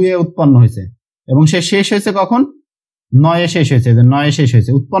কখন? 2-এ উৎপন্ন হয়েছে এবং সে শেষ হয়েছে কখন? 9-এ শেষ হয়েছে। যে 9-এ শেষ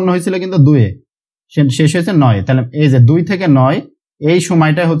হয়েছে, উৎপন্ন হয়েছিল কিন্তু 2-এ, শেষ হয়েছে 9-এ। তাহলে এই যে 2 থেকে 9 এই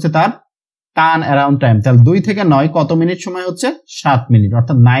সময়টা হচ্ছে তার টার্ন অ্যারাউন্ড টাইম। তাহলে 2 থেকে 9 কত মিনিট সময় হচ্ছে? 7 মিনিট,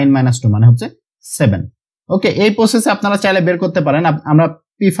 অর্থাৎ 9 - 2 মানে হচ্ছে 7। ওকে, এই প্রসেসে আপনারা চাইলে বের করতে পারেন। আমরা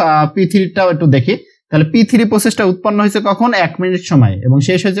P3টাও একটু দেখি। তাহলে P3 প্রসেসটা উৎপন্ন হয়েছে কখন? 1 মিনিট সময় এবং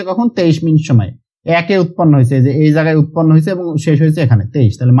শেষ হয়েছে কখন? 23 মিনিট সময়। 1-এ উৎপন্ন হয়েছে, যে এই জায়গায় উৎপন্ন হয়েছে এবং শেষ হয়েছে এখানে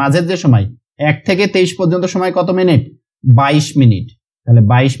 23। তাহলে মাঝের যে সময় 1 থেকে 23 পর্যন্ত সময় কত মিনিট? 22 মিনিট। তাহলে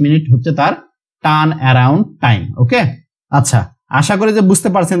 22 মিনিট হচ্ছে তার টার্ন অ্যারাউন্ড টাইম। ওকে, আচ্ছা, আশা করি যে বুঝতে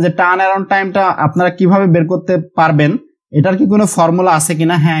পারছেন যে টার্ন অ্যারাউন্ড টাইমটা আপনারা কিভাবে বের করতে পারবেন। এটার কি কোনো ফর্মুলা আছে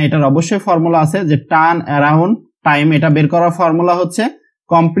কিনা? হ্যাঁ, এটার অবশ্যই ফর্মুলা আছে। যে টার্ন অ্যারাউন্ড টাইম, এটা বের করার ফর্মুলা হচ্ছে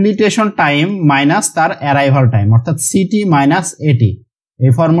কমপ্লিটেশন টাইম মাইনাস তার অ্যারাইভাল টাইম, অর্থাৎ CT - AT।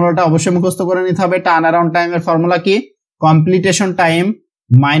 এই ফর্মুলাটা অবশ্যই মুখস্থ করে নিতে হবে। টার্ন অ্যারাউন্ড টাইমের ফর্মুলা কি? Completion time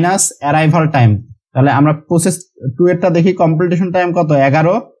minus arrival time. তাহলে আমরা প্রসেস 2 এরটা দেখি, কমপ্লিটেশন টাইম কত?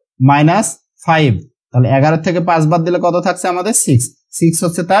 11 - 5, তাহলে 11 থেকে 5 বাদ দিলে কত থাকছে আমাদের? 6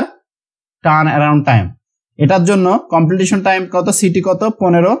 হচ্ছে তার টার্ন অ্যারাউন্ড টাইম। এটার জন্য কমপ্লিটেশন টাইম কত, সিটি কত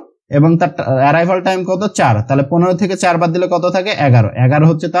 15 এবং তার অ্যারাইভাল টাইম কত 4, তাহলে 15 থেকে 4 বাদ দিলে কত থাকে 11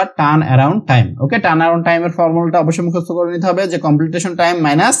 হচ্ছে তার টার্ন অ্যারাউন্ড টাইম। ওকে, টার্ন অ্যারাউন্ড টাইমের ফর্মুলাটা অবশ্যই মুখস্থ করে নিতে হবে যে completion time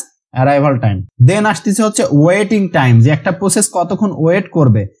minus arrival time. দেন আসতেছে হচ্ছে ওয়েটিং টাইম, যে একটা প্রসেস কতক্ষণ ওয়েট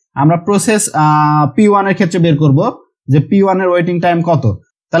করবে। আমরা প্রসেস P1 এর ক্ষেত্রে বের করব যে P1 এর ওয়েটিং টাইম কত।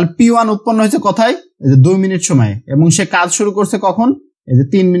 তাহলে P1 উৎপন্ন হয়েছে কোথায়, এই যে 2 মিনিট সময়, এবং সে কাজ শুরু করছে কখন, এই যে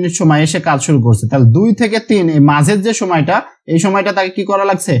 3 মিনিট সময় এসে কাজ শুরু করছে। তাহলে 2 থেকে 3 এই মাঝের যে সময়টা, এই সময়টা তাকে কি করা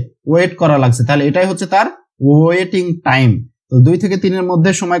লাগছে, ওয়েট করা লাগছে। তাহলে এটাই হচ্ছে তার ওয়েটিং টাইম। তো 2 থেকে 3 এর মধ্যে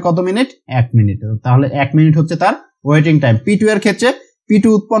সময় কত মিনিট, 1 মিনিট। তাহলে 1 মিনিট হচ্ছে তার ওয়েটিং টাইম। P2 এর ক্ষেত্রে P2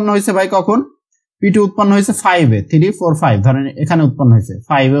 উৎপন্ন হয়েছে ভাই কখন, P2 উৎপন্ন হয়েছে 5 এ, 3 4 5 ধরেন এখানে উৎপন্ন হয়েছে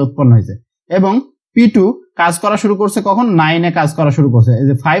 5 এ উৎপন্ন হয়েছে, এবং P2 কাজ করা শুরু করছে কখন, 9 এ কাজ করা শুরু করছে। এই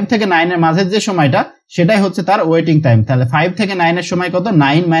যে 5 থেকে 9 এর মাঝের যে সময়টা, সেটাই হচ্ছে তার ওয়েটিং টাইম। তাহলে 5 থেকে 9 এর সময় কত,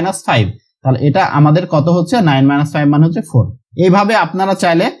 9 মাইনাস 5, তাহলে এটা আমাদের কত হচ্ছে, 9 মাইনাস 5 মানে হচ্ছে 4। এইভাবে আপনারা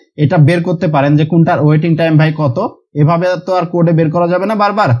চাইলে এটা বের করতে পারেন যে কোনটার ওয়েটিং টাইম ভাই কত। এভাবে তো আর কোডে বের করা যাবে না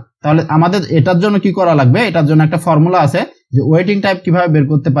বারবার। তাহলে আমাদের এটার জন্য কি করা লাগবে, এটার জন্য একটা ফর্মুলা আছে যে ওয়েটিং টাইম কিভাবে বের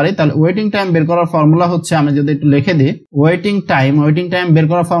করতে পারি। তাহলে ওয়েটিং টাইম বের করার ফর্মুলা হচ্ছে, আমি যদি একটু লিখে দিই, ওয়েটিং টাইম বের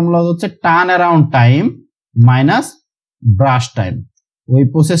করার ফর্মুলা হচ্ছে turn around time minus brush time. ওই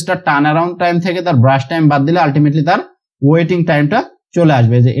প্রসেসটা টার্ন অ্যারাউন্ড টাইম থেকে তার ব্রাশ টাইম বাদ দিলে আলটিমেটলি তার ওয়েটিং টাইমটা চলে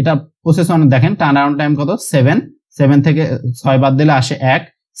আসবে। যে এটা প্রসেস অনেক দেখেন, টার্ন অ্যারাউন্ড টাইম কত 7 থেকে 6 বাদ দিলে আসে 1,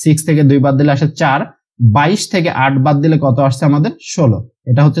 6 থেকে 2 বাদ দিলে আসে 4, 22 থেকে 8 বাদ দিলে কত আসছে আমাদের 16।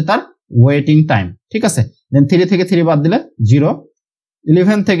 এটা হচ্ছে তার ওয়েটিং টাইম, ঠিক আছে। দেন 3 থেকে 3 বাদ দিলে 0,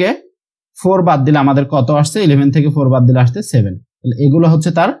 11 থেকে 4 বাদ দিলে আমাদের কত আসছে, 11 থেকে 4 বাদ দিলে আসছে 7। তাহলে এগুলো হচ্ছে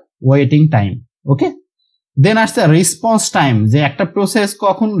তার ওয়েটিং টাইম। ওকে, দেন আসছে রেসপন্স টাইম, যে একটা প্রসেস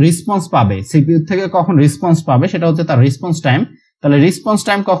কখন রেসপন্স পাবে, সিপিইউ থেকে কখন রেসপন্স পাবে, সেটা হচ্ছে তার রেসপন্স টাইম। তাহলে রেসপন্স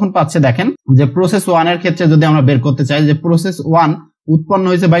টাইম কখন পাচ্ছে দেখেন, যে প্রসেস 1 এর ক্ষেত্রে যদি আমরা বের করতে চাই যে প্রসেস 1 উৎপন্ন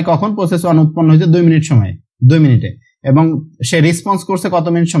হয়েছে ভাই কখন, প্রসেস 1 উৎপন্ন হয়েছে 2 মিনিট সময়ে, 2 মিনিটে, এবং সে রেসপন্স করছে কত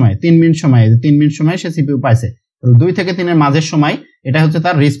মিনিট সময়, 3 মিনিট সময়ে। 3 মিনিট সময়ে সে সিপিইউ পাইছে। 2 থেকে 3 এর মাঝের সময়, এটা হচ্ছে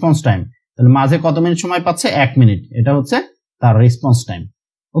তার রেসপন্স টাইম। তাহলে মাঝে কত মিনিট সময় পাচ্ছে, 1 মিনিট, এটা হচ্ছে তার রেসপন্স টাইম।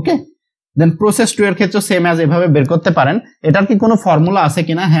 ওকে, দেন প্রসেস 2 এর ক্ষেত্রে সেম অ্যাজ এভাবে বের করতে পারেন। এটার কি কোনো ফর্মুলা আছে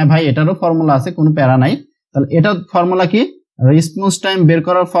কিনা, হ্যাঁ ভাই এটারও ফর্মুলা আছে, কোনো প্যারা নাই। তাহলে এটার ফর্মুলা কি, রেসপন্স টাইম বের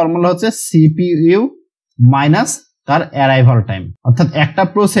করার ফর্মুলা হচ্ছে সিপিইউ মাইনাস তার অ্যারাইভাল টাইম। অর্থাৎ একটা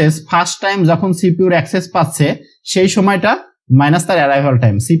প্রসেস ফার্স্ট টাইম যখন সিপিইউর অ্যাক্সেস পাচ্ছে সেই সময়টা মাইনাস তার অ্যারাইভাল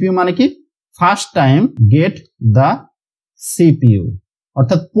টাইম। সিপিইউ মানে কি, first time get the CPU,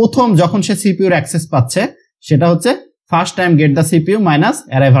 অর্থাৎ প্রথম যখন সে সিপিইউর অ্যাক্সেস পাচ্ছে সেটা হচ্ছে first time get the CPU minus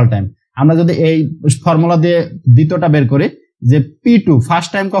arrival time. আমরা যদি এই ফর্মুলা দিয়ে দ্বিতীয়টা বের করি, যে P2 ফার্স্ট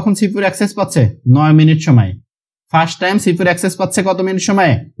টাইম কখন সিপিইউর অ্যাক্সেস পাচ্ছে, 9 মিনিট সময়। ফার্স্ট টাইম সিপিইউর অ্যাক্সেস পাচ্ছে কত মিনিট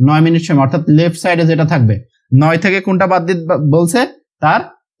সময়ে, 9 মিনিট সময়। অর্থাৎ লেফট সাইডে যেটা থাকবে, 9 থেকে কোনটা বাদ দিতে বলছে, তার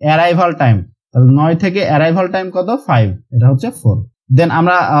অ্যারাইভাল টাইম। তাহলে 9 থেকে অ্যারাইভাল টাইম কত, 5, এটা হচ্ছে 4। দেন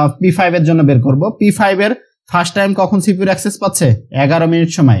আমরা P5 এর জন্য বের করব। P5 এর ফার্স্ট টাইম কখন সিপিইউর অ্যাক্সেস পাচ্ছে, 11 মিনিট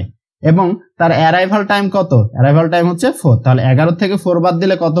সময়, এবং তার অ্যারাইভাল টাইম কত, অ্যারাইভাল টাইম হচ্ছে 4। তাহলে 11 থেকে 4 বাদ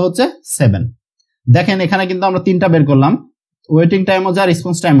দিলে কত হচ্ছে, 7। দেখেন এখানে কিন্তু আমরা তিনটা বের করলাম, ওয়েটিং টাইমও যা,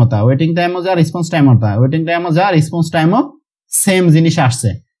 রেসপন্স টাইমও তা, ওয়েটিং টাইমও যা, রেসপন্স টাইমও তা, ওয়েটিং টাইমও যা, রেসপন্স টাইমও সেম জিনিস আসছে।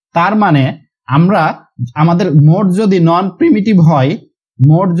 তার মানে আমরা আমাদের মোড যদি নন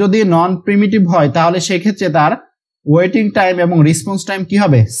প্রিমিটিভ হয়, তাহলে সেক্ষেত্রে তার ওয়েটিং টাইম এবং রেসপন্স টাইম কি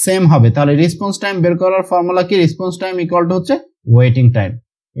হবে, সেম হবে। তাহলে রেসপন্স টাইম বের করার ফর্মুলা কি, রেসপন্স টাইম ইকুয়াল টু হচ্ছে ওয়েটিং টাইম।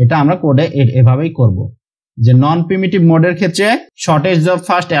 এটা আমরা কোডে এভাবেই করব, যে নন প্রিমিটিভ মোডের ক্ষেত্রে শর্টেজ জব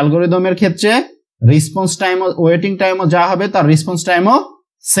ফার্স্ট অ্যালগরিদমের ক্ষেত্রে রেসপন্স টাইম ও ওয়েটিং টাইমও যা হবে তার রেসপন্স টাইমও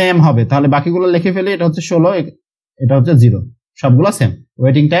সেম হবে। তাহলে বাকিগুলো লিখে ফেলি, এটা হচ্ছে 16, এটা হচ্ছে 0, সবগুলো সেম,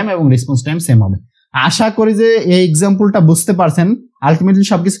 ওয়েটিং টাইম এবং রেসপন্স টাইম সেম হবে। আশা করি যে এই এক্সাম্পলটা বুঝতে পারছেন। আলটিমেটলি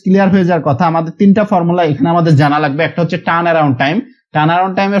সবকিছু ক্লিয়ার হয়ে যাওয়ার কথা। আমাদের তিনটা ফর্মুলা এখানে আমাদের জানা লাগবে। একটা হচ্ছে turn around time. Turn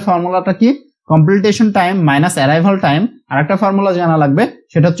around টাইমের ফর্মুলাটা কি, completion time minus arrival time. আর একটা ফর্মুলা জানা লাগবে,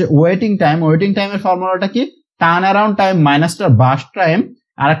 সেটা হচ্ছে ওয়েটিং টাইম। ওয়েটিং টাইমের ফর্মুলাটা কি, টার্ন অ্যারাউন্ড টাইম মাইনাস তার ব্রাশ টাইম।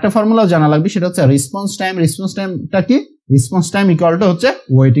 আর একটা ফর্মুলা জানা লাগবে, সেটা হচ্ছে রেসপন্স টাইম। রেসপন্স টাইমটা কি, রেসপন্স টাইম ইকুয়াল টু হচ্ছে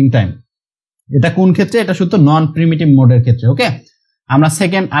ওয়েটিং টাইম। এটা কোন ক্ষেত্রে, এটা শুধু নন প্রিমিটিভ মোডের ক্ষেত্রে। ওকে, আমরা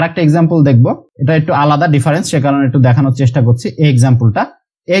সেকেন্ড আরেকটা এক্সাম্পল দেখব। এটা একটু আলাদা ডিফারেন্স, সে কারণে একটু দেখানোর চেষ্টা করছি। এই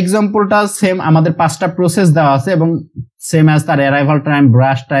এক্সাম্পলটা সেম, আমাদের 5টা প্রসেস দেওয়া আছে এবং সেম অ্যাজ তার অ্যারাইভাল টাইম,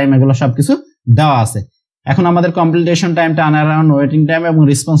 ব্রাশ টাইম, এগুলো সবকিছু দেওয়া আছে। এখন আমাদের completion time, turn around, waiting time এবং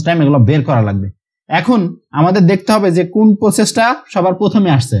রেসপন্স টাইম এগুলো বের করা লাগবে। এখন আমাদের দেখতে হবে যে কোন প্রসেসটা সবার প্রথমে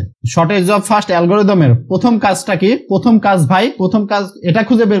আসছে। শর্টেজ অফ ফার্স্ট অ্যালগরিদমের প্রথম কাজটা কি, প্রথম কাজ এটা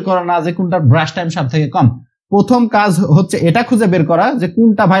খুঁজে বের করা না যে কোনটা ব্রাশ টাইম সব থেকে কম। প্রথম কাজ হচ্ছে এটা খুঁজে বের করা যে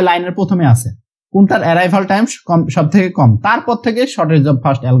কোনটা ভাই লাইনের প্রথমে আছে। কোনটার অ্যারাইভাল টাইম সব থেকে কম, তারপর থেকে শর্টেজ অফ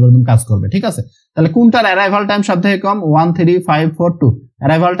ফার্স্ট অ্যালগরিদম কাজ করবে, ঠিক আছে। তাহলে কোনটার অ্যারাইভাল টাইম সব থেকে কম, 1 3 5 4 2,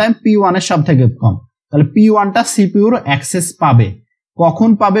 অ্যারাইভাল টাইম P1 এর সব থেকে কম। তাহলে P1 টা সিপিইউর অ্যাক্সেস পাবে, কখন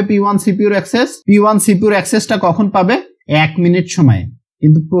পাবে P1 সিপিইউর অ্যাক্সেস? P1 সিপিইউর অ্যাক্সেসটা কখন পাবে? 1 মিনিট সময়ে,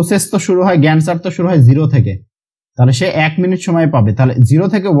 কিন্তু প্রসেস তো শুরু হয়, জ্ঞান চার্ট তো শুরু হয় 0 থেকে, তাহলে সে 1 মিনিট সময় পাবে। তাহলে 0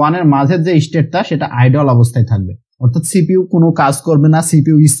 থেকে 1 এর মাঝের যে স্টেটটা সেটা আইডল অবস্থায় থাকবে, অর্থাৎ সিপিইউ কোনো কাজ করবে না,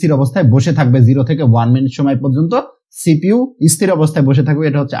 সিপিইউ স্থির অবস্থায় বসে থাকবে 0 থেকে 1 মিনিট সময় পর্যন্ত সিপিইউ স্থির অবস্থায় বসে থাকবে,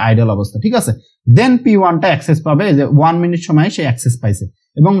 এটা হচ্ছে আইডল অবস্থা, ঠিক আছে। দেন P1 টা অ্যাক্সেস পাবে, যে 1 মিনিট সময় সে অ্যাক্সেস পাইছে,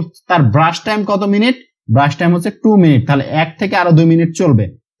 এবং তার ব্রাশ টাইম কত মিনিট? ব্রাশ টাইম হচ্ছে 2 মিনিট, তাহলে 1 থেকে আরো 2 মিনিট চলবে,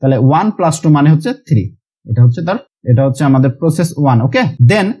 তাহলে 1 + 2 মানে হচ্ছে 3, এটা হচ্ছে আমাদের প্রসেস 1। ওকে,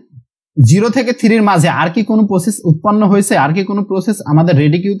 দেন 0 থেকে 3 এর মাঝে আর কি কোনো প্রসেস উৎপন্ন হয়েছে, আর কি কোনো প্রসেস আমাদের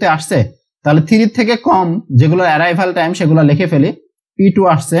রেডি কিউতে আসছে? তাহলে 3 থেকে কম যেগুলো অ্যারাইভাল টাইম সেগুলো লিখে ফেলি। P2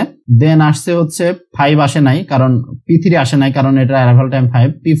 আসছে, দেন আসছে হচ্ছে 5 আসে নাই, কারণ P3 আসে নাই, কারণ এটার অ্যারাইভাল টাইম 5,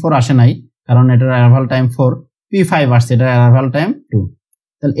 P4 আসে নাই, কারণ এটার অ্যারাইভাল টাইম 4, P5 আসছে, এটার অ্যারাইভাল টাইম 2।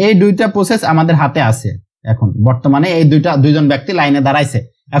 তাহলে এই দুইটা প্রসেস আমাদের হাতে আছে এখন বর্তমানে, এই দুইজন ব্যক্তি লাইনে দাঁড়াইছে।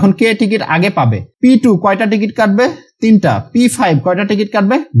 এখন কে টিকিট আগে পাবে? P2 কয়টা টিকিট কাটবে? 3টা। P5 কয়টা টিকিট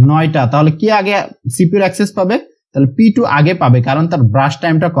কাটবে? 9টা। তাহলে কে আগে সিপিইউর অ্যাক্সেস পাবে? তাহলে P2 আগে পাবে, কারণ তার ব্রাশ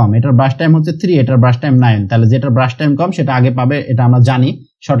টাইমটা কম, এটার ব্রাশ টাইম হচ্ছে 3, এটার ব্রাশ টাইম 9, তাহলে যেটার ব্রাশ টাইম কম সেটা আগে পাবে, এটা আমরা জানি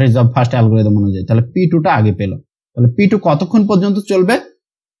শর্টেজ অফ ফার্স্ট অ্যালগরিদম অনুযায়ী। তাহলে P2 টা আগে পেল। তাহলে P2 কতক্ষণ পর্যন্ত চলবে?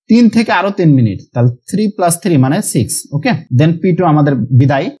 3 থেকে আরো 3 মিনিট, তাহলে 3 + 3 মানে 6। ওকে, দেন P2 আমাদের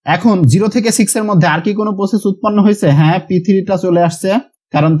বিদায়। এখন 0 থেকে 6 এর মধ্যে আর কি কোনো প্রসেস উৎপন্ন হয়েছে? হ্যাঁ, P3 টা চলে আসছে,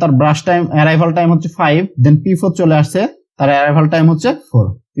 কারণ তার ব্রাশ টাইম অ্যারাইভাল টাইম হচ্ছে 5, দেন P4 চলে আসছে, তার অ্যারাইভাল টাইম হচ্ছে 4,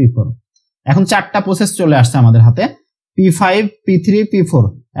 P4। এখন 4টা প্রসেস চলে আসছে আমাদের হাতে, P5 P3 P4।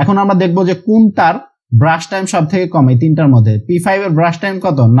 এখন আমরা দেখবো যে কোনটার ব্রাশ টাইম সব থেকে কম এই তিনটার মধ্যে। P5 এর ব্রাশ টাইম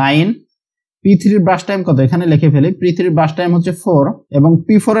কত? 9। P3 এর ব্রাশ টাইম কত? এখানে লিখে ফেলি, P3 এর ব্রাশ টাইম হচ্ছে 4, এবং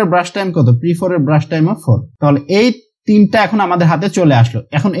P4 এর ব্রাশ টাইম কত? P4 এর ব্রাশ টাইম 4। তাহলে এই তিনটা এখন আমাদের হাতে চলে আসলো।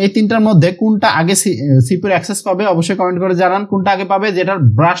 এখন এই তিনটার মধ্যে কোনটা আগে সিপিইউর অ্যাক্সেস পাবে? অবশ্যই কমেন্ট করে জানান কোনটা আগে পাবে, যেটার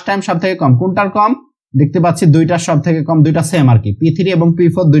ব্রাশ টাইম সব থেকে কম। কোনটার কম? দেখতে পাচ্ছি দুইটার সব থেকে কম, দুইটা সেম আর কি, P3 এবং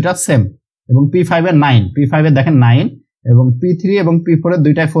P4 দুইটা সেম, এবং P5 এর 9, P5 এর দেখেন 9, এবং P3 এবং P4 এর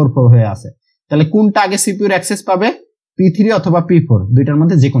দুইটাই 4 4 হয়ে আছে। তাহলে কোনটা আগে সিপিইউর অ্যাক্সেস পাবে? P3 অথবা P4 দুইটার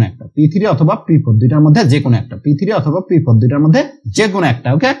মধ্যে যে কোনো একটা, P3 অথবা P4 দুইটার মধ্যে যে কোনো একটা, P3 অথবা P4 দুইটার মধ্যে যে কোনো একটা।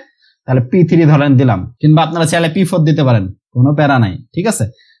 ওকে, তাহলে P3 ধরেন দিলাম, কিংবা আপনারা চাইলে P4 দিতে পারেন, কোনো প্যারা নাই, ঠিক আছে।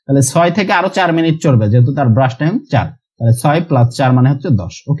 তাহলে 6 থেকে আরো 4 মিনিট চলবে, যেহেতু তার ব্রাশ টাইম 4, তাহলে 6 + 4 মানে হচ্ছে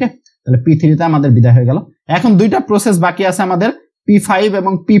 10। ওকে, তাহলে P3 তে আমাদের বিদায় হয়ে গেল। এখন দুইটা প্রসেস বাকি আছে আমাদের, P5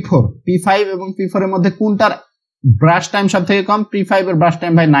 এবং P4। P5 এবং P4 এর মধ্যে কোনটার ব্রাশ টাইম সব থেকে কম? P5 এর ব্রাশ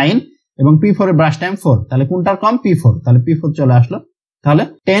টাইম 9, এবং P4 এর ব্রাশ টাইম 4, তাহলে কোনটার কম? P4। তাহলে P4 চলে আসলো, তাহলে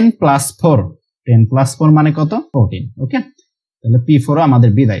 10 + 4, 10 + 4 মানে কত? 14। ওকে, তাহলে P4 আমাদের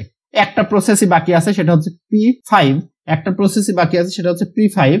বিদায়। একটা প্রসেসই বাকি আছে, সেটা হচ্ছে P5, একটা প্রসেসই বাকি আছে, সেটা হচ্ছে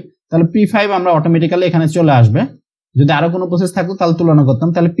P5। তাহলে P5 আমরা অটোমেটিক্যালি এখানে চলে আসবে, যদি আরো কোনো প্রসেস থাকতো তাহলে তুলনা করতাম।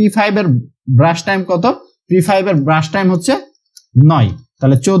 তাহলে P5 এর ব্রাশ টাইম কত? P5 এর ব্রাশ টাইম হচ্ছে 9,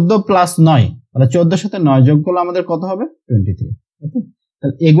 তাহলে 14 + 9, তাহলে 14 সাথে 9 যোগ করলে আমাদের কত হবে? 23। ওকে,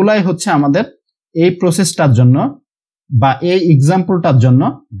 তাহলে এগুলাই হচ্ছে আমাদের এই প্রসেসটার জন্য বা এই এক্সাম্পলটার জন্য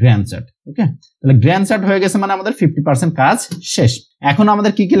গ্র্যান্ড চার্ট। ওকে, তাহলে গ্র্যান্ড চার্ট হয়ে গেছে, মানে আমাদের 50% কাজ শেষ। এখন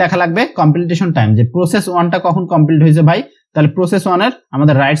আমাদের কি কি লেখা লাগবে? কমপ্লিটেশন টাইম, যে প্রসেস 1টা কখন কমপ্লিট হয়েছে ভাই? তাহলে প্রসেস 1 এর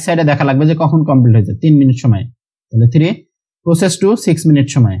আমাদের রাইট সাইডে দেখা লাগবে যে কখন কমপ্লিট হয়েছে, 3 মিনিট সময়, তাহলে 3। প্রসেস 2 6 মিনিট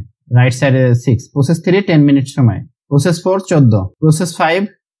সময়, রাইট সাইডে 6। প্রসেস 3 10 মিনিট সময়। প্রসেস 4 14। প্রসেস 5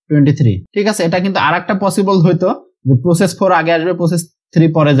 23। ঠিক আছে, এটা কিন্তু আরেকটা পসিবল হইতো যে প্রসেস 4 আগে আসবে, প্রসেস 3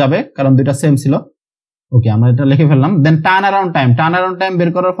 পরে যাবে, কারণ দুইটা সেম ছিল। ওকে, আমরা এটা লিখে ফেললাম। Then turn around time, turn around time বের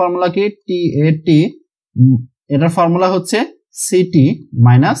করার ফর্মুলা কি? TAT, এটার ফর্মুলা হচ্ছে CT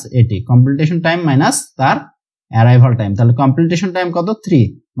 - AT, completion time minus তার অ্যারাইভাল টাইম। তাহলে কমপ্লিটেশন টাইম কত? 3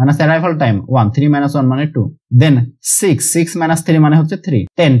 মাইনাস অ্যারাইভাল টাইম 1, 3 - 1 মানে 2। দেন 6, 6 - 3 মানে হচ্ছে 3,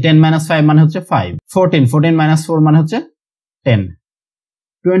 10, 10 - 5 মানে হচ্ছে 5, 14, 14 - 4 মানে হচ্ছে 10,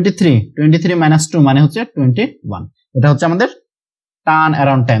 23, 23 - 2 মানে হচ্ছে 21। এটা হচ্ছে আমাদের টার্ন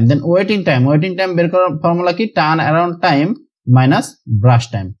অ্যারাউন্ড টাইম। দেন ওয়েটিং টাইম, ওয়েটিং টাইম বের করার ফর্মুলা কি? Turn around time minus brush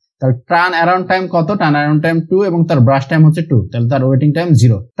time. তাহলে টার্ন অ্যারাউন্ড টাইম কত? টার্ন অ্যারাউন্ড টাইম 2, এবং তার ব্রাশ টাইম হচ্ছে 2, তাহলে তার waiting time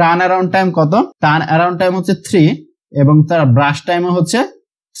 0। Turn around time কত? টার্ন অ্যারাউন্ড টাইম হচ্ছে 3, এবং তার ব্রাশ টাইমও হচ্ছে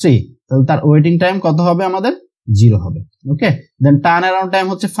 3, তাহলে তার ওয়েটিং টাইম কত হবে? আমাদের 0 হবে। ওকে, দেন টার্ন অ্যারাউন্ড টাইম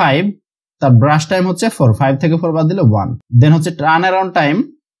হচ্ছে 5, তার ব্রাশ টাইম হচ্ছে 4, 5 থেকে 4 বাদ দিলে 1। দেন হচ্ছে turn around time,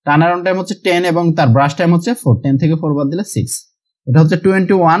 turn around time হচ্ছে 10, এবং তার ব্রাশ টাইম হচ্ছে 4, 10 থেকে 4 বাদ দিলে 6। এটা হচ্ছে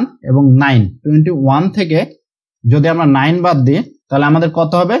 21 এবং 9। 21 থেকে যদি আমরা 9 বাদ দিই তাহলে আমাদের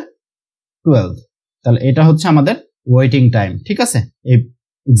কত হবে? 12। তাহলে এটা হচ্ছে আমাদের ওয়েটিং টাইম, ঠিক আছে, এই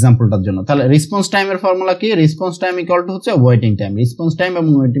এক্সাম্পলটার জন্য। তাহলে রেসপন্স টাইমের ফর্মুলা কি? রেসপন্স টাইম ইকুয়াল টু হচ্ছে ওয়েটিং টাইম। রেসপন্স টাইম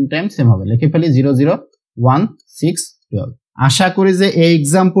এবং ওয়েটিং টাইম সেম হবে, লিখে ফেলি 0 0 1 6 12। আশা করি যে এই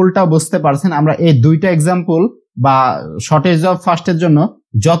এক্সাম্পলটা বুঝতে পারছেন। আমরা এই দুইটা এক্সাম্পল বা শর্টেজ অফ ফার্স্টের জন্য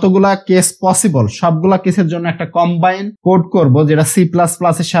যতগুলা কেস পসিবল সবগুলা কেসের জন্য একটা কম্বাইন কোড করব, যেটা সি প্লাস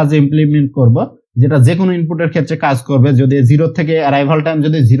প্লাস এর সাহায্যে ইমপ্লিমেন্ট করব, যেটা যে কোনো ইনপুটের ক্ষেত্রে কাজ করবে। যদি 0 থেকে অ্যারাইভাল টাইম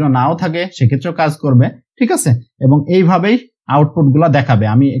যদি 0 নাও থাকে সেক্ষেত্রেও কাজ করবে, ঠিক আছে। এবং এইভাবেই আউটপুট গুলা দেখাবে।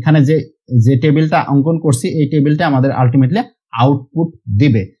 আমি এখানে যে টেবিলটা অঙ্কন করছি এই টেবিলটা আমাদের আলটিমেটলি আউটপুট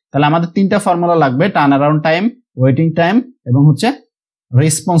দিবে। তাহলে আমাদের তিনটা ফর্মুলা লাগবে, turn around time, waiting time এবং হচ্ছে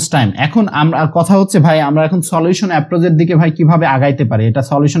রেসপন্স টাইম। এখন আমরা কথা হচ্ছে ভাই আমরা এখন সলিউশন অ্যাপ্রোচের দিকে ভাই কিভাবে আগাইতে পারি, এটা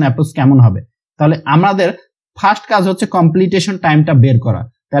সলিউশন অ্যাপ্রোচ কেমন হবে। তাহলে আমাদের ফার্স্ট কাজ হচ্ছে কমপ্লিটেশন টাইমটা বের করা।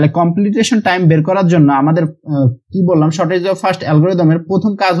 তাহলে কমপ্লিটেশন টাইম বের করার জন্য আমাদের কি বললাম, শর্টেজ অফ ফার্স্ট অ্যালগরিদমের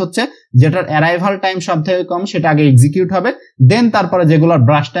প্রথম কাজ হচ্ছে যেটার অ্যারাইভাল টাইম সব থেকে কম সেটা আগে এক্সিকিউট হবে, দেন তারপরে যেগুলোর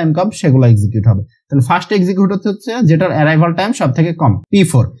ব্রাশ টাইম কম সেগুলো এক্সিকিউট হবে। তাহলে ফার্স্ট এক্সিকিউট হচ্ছে যেটার অ্যারাইভাল টাইম সব থেকে কম,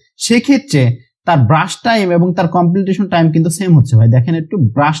 P4। সেক্ষেত্রে তার ব্রাশ টাইম এবং তার কমপ্লিটেশন টাইম কিন্তু সেম হচ্ছে ভাই, দেখেন একটু,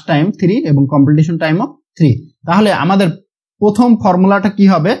 ব্রাশ টাইম 3 এবং কমপ্লিটেশন টাইমও 3। তাহলে আমাদের প্রথম ফর্মুলাটা কি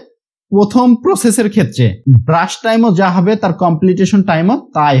হবে, প্রথম প্রসেসের ক্ষেত্রে ব্রাশ টাইমও যা হবে তার কমপ্লিটেশন টাইমও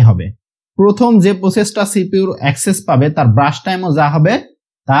তাই হবে। প্রথম যে প্রসেসটা সিপিইউর অ্যাক্সেস পাবে তার ব্রাশ টাইমও যা হবে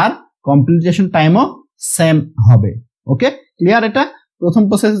তার কমপ্লিটেশন টাইমও সেম হবে। ওকে, ক্লিয়ার? এটা প্রথম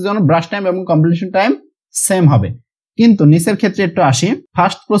প্রসেসের জন্য ব্রাশ টাইম এবং কমপ্লিটেশন টাইম সেম হবে। কিন্তু নিচের ক্ষেত্রে একটু আসি।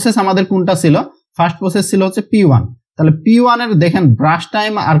 ফার্স্ট প্রসেস আমাদের কোনটা ছিল? ফার্স্ট প্রসেস ছিল হচ্ছে P1। তাহলে P1 এর দেখেন ব্রাশ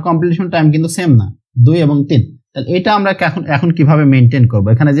টাইম আর কমপ্লিটেশন টাইম কিন্তু সেম না, 2 এবং 3। তাহলে এটা আমরা এখন কিভাবে মেনটেন করব?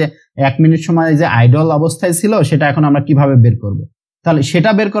 এখানে যে 1 মিনিট সময় যে আইডল অবস্থায় ছিল সেটা এখন আমরা কিভাবে বের করব? তাহলে সেটা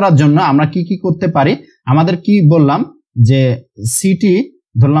বের করার জন্য আমরা কি করতে পারি? আমাদের কি বললাম যে সিটি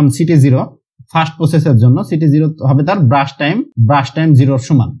ধরলাম, সিটি 0 ফার্স্ট প্রসেসের জন্য, সিটি 0 হবে তার ব্রাশ টাইম 0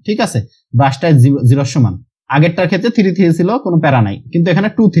 সমান, ঠিক আছে, ব্রাশ টাইম 0 সমান। আগেরটার ক্ষেত্রে 3 3 ছিল, কোনো প্যারা নাই, কিন্তু এখানে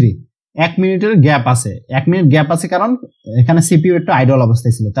 2 3 1 মিনিটের গ্যাপ আছে। 1 মিনিট গ্যাপ আছে কারণ এখানে সিপিইউ একটু আইডল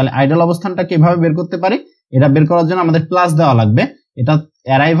অবস্থায় ছিল। তাহলে আইডল অবস্থানটা কিভাবে বের করতে পারি? এটা বের করার জন্য আমাদের প্লাস দেওয়া লাগবে। এটা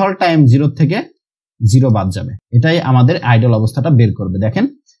অ্যারাইভাল টাইম 0 থেকে 0 বাদ যাবে, এটাই আমাদের আইডল অবস্থাটা বের করবে। দেখেন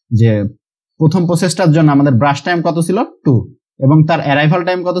যে প্রথম প্রসেসটার জন্য আমাদের ব্রাশ টাইম কত ছিল? 2 এবং তার অ্যারাইভাল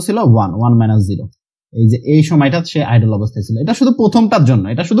টাইম কত ছিল? 1 0। এই যে এই সময়টা সে আইডল অবস্থায় ছিল। এটা শুধু প্রথমটার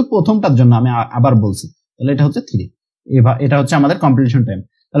জন্য, আমি আবার বলছি। তাহলে এটা হচ্ছে 3, এটা হচ্ছে আমাদের কমপ্লিটেশন টাইম।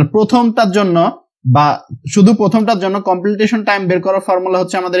 তাহলে প্রথমটার জন্য বা শুধু প্রথমটার জন্য কমপ্লিটেশন টাইম বের করার ফর্মুলা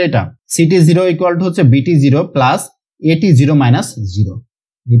হচ্ছে আমাদের এটা, সিটি 0 ইকুয়াল টু হচ্ছে বিটি 0 প্লাস এটি 0 মাইনাস 0,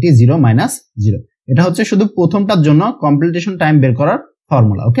 এটি 0 মাইনাস 0। এটা হচ্ছে শুধু প্রথমটার জন্য কমপ্লিটেশন টাইম বের করার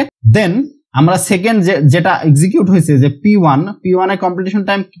ফর্মুলা। ওকে, দেন আমরা সেকেন্ড যেটা এক্সিকিউট হয়েছে যে P1 এর কমপ্লিটেশন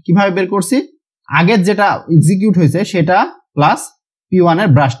টাইম কিভাবে বের করছি? আগের যেটা এক্সিকিউট হয়েছে সেটা প্লাস P1 এর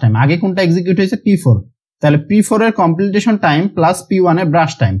ব্রাশ টাইম। আগে কোনটা এক্সিকিউট হয়েছে? P4। তাহলে P4 এর কমপ্লিটেশন টাইম প্লাস P1 এর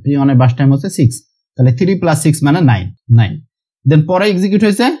ব্রাশ টাইম, P1 এর ব্রাশ টাইম হচ্ছে 6, তাহলে 3 প্লাস 6 মানে 9। দেন পরে এক্সিকিউট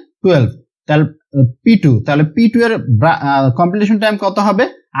হয়েছে 12, তাহলে P2, তাহলে P2 এর কমপ্লিটেশন টাইম কত হবে?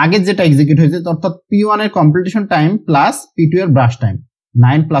 আগের যেটা এক্সিকিউট হয়েছে, অর্থাৎ P1 এর কমপ্লিটেশন টাইম প্লাস P2 এর ব্রাশ টাইম,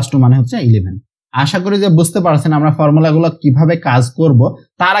 9 প্লাস 2 মানে হচ্ছে 11। আশা করি যে বুঝতে পারছেন আমরা ফর্মুলাগুলো কিভাবে কাজ করব।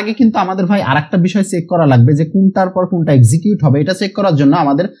 তার আগে কিন্তু আমাদের ভাই আরেকটা বিষয় চেক করা লাগবে যে কোনটার পর কোনটা এক্সিকিউট হবে। এটা চেক করার জন্য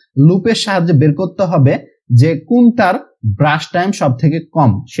আমাদের লুপের সাহায্যে বের করতে হবে যে কোনটার ব্রাশ টাইম সব থেকে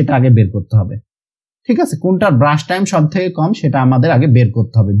কম, সেটা আগে বের করতে হবে। ঠিক আছে, কোনটার ব্রাশ টাইম সব থেকে কম সেটা আমাদের আগে বের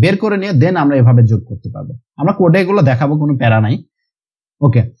করতে হবে। বের করে নিয়ে দেন আমরা এভাবে যোগ করতে পারবো। আমরা কোডে এগুলো দেখাবো, কোনো প্যারা নাই।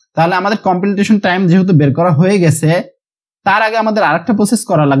 ওকে, তাহলে আমাদের কমপ্লিটেশন টাইম যেহেতু বের করা হয়ে গেছে, তার আগে আমাদের আরেকটা প্রসেস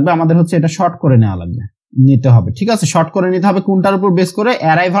করা লাগবে। আমাদের হচ্ছে এটা শর্ট করে নিতে হবে। ঠিক আছে, শর্ট করে নিতে হবে কোনটার উপর বেস করে?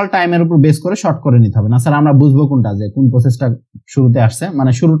 অ্যারাইভাল টাইমের উপর বেস করে শর্ট করে নিতে হবে। না স্যার আমরা বুঝবো কোনটা, যে কোন প্রসেসটা শুরুতে আসছে?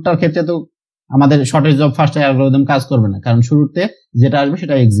 মানে শুরুটার ক্ষেত্রে তো আমাদের শর্টেজ অফ ফার্স্ট অ্যালগরিদম কাজ করবে না, কারণ শুরুতে যেটা আসবে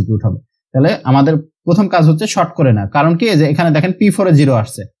সেটা এক্সিকিউট হবে। তাহলে আমাদের প্রথম কাজ হচ্ছে শর্ট করে না। কারণ কি, যে এখানে দেখেন P4 এ 0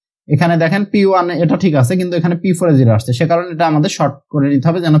 আসছে, এখানে দেখেন P1 এটা ঠিক আছে, কিন্তু এখানে P4 এ 0 আসছে, সে কারণে এটা আমাদের শর্ট করে নিতে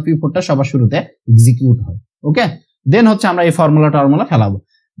হবে যেন P4টা সবার শুরুতে এক্সিকিউট হয়। ওকে, দেন হচ্ছে আমরা এই ফর্মুলা ফেলাবো।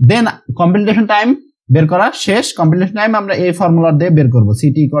 দেন কমপ্লিটেশন টাইম বের করা শেষ। কমপ্লিটেশন টাইম আমরা এই ফর্মুলা দিয়ে বের করব,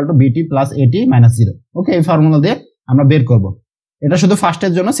 সিটি ইকুয়াল টু বিটি প্লাস এটি মাইনাস 0। ওকে, এই ফর্মুলা দিয়ে আমরা বের করব। এটা শুধু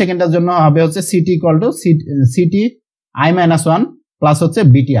ফার্স্টের জন্য। সেকেন্ডের জন্য হবে হচ্ছে city equal to city I minus 1 plus হচ্ছে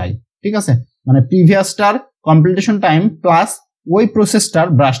বিটি আই। ঠিক আছে, মানে প্রিভিয়াসটার কমপ্লিটেশন টাইম প্লাস ওই প্রসেসটার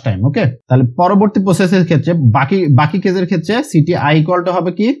ব্রাশ টাইম। ওকে, তাহলে পরবর্তী প্রসেসের ক্ষেত্রে বাকি কেসের ক্ষেত্রে সিটি আই ইকুয়াল টু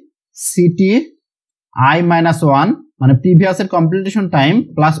হবে কি সিটি আই মাইনাস 1, মানে প্রিভিয়াসের কমপ্লিটেশন টাইম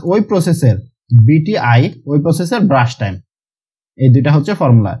প্লাস ওই প্রসেসের বিটি আই, ওই প্রসেসের ব্রাশ টাইম। এই দুইটা হচ্ছে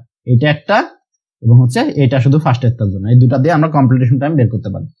ফর্মুলা। এটা একটা এবং হচ্ছে এটা শুধু ফার্স্টেরটার জন্য, এই দুটা দিয়ে আমরা কমপ্লিটেশন টাইম বের করতে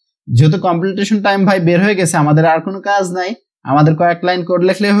পারি। যেহেতু কমপ্লিটেশন টাইম ভাই বের হয়ে গেছে, আমাদের আর কোনো কাজ নাই, আমাদের কয়েক লাইন কোড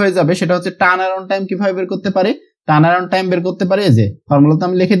লিখলে হয়ে যাবে। সেটা হচ্ছে টার্ন অ্যারাউন্ড টাইম কিভাবে বের করতে পারি। টার্ন অ্যারাউন্ড টাইম বের করতে পারি, এই যে ফর্মুলাতে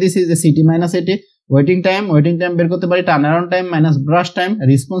আমি লিখে দিয়েছি যে সিটি মাইনাস এটি ওয়েটিং টাইম বের করতে পারি turn around time minus brush time,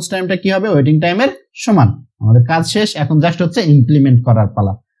 response টাইমটা কি হবে ওয়েটিং টাইমের সমান। আমাদের কাজ শেষ, এখন জাস্ট হচ্ছে ইমপ্লিমেন্ট করার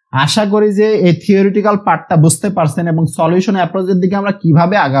পালা। আশা করি যে এই থিওরিটিক্যাল পার্টটা বুঝতে পারছেন এবং সলিউশন অ্যাপ্রোচের দিকে আমরা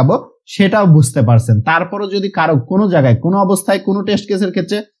কিভাবে আগাবো সেটাও বুঝতে পারছেন। তারপরও যদি কারো কোনো জায়গায় কোনো অবস্থায় কোনো টেস্ট কেসের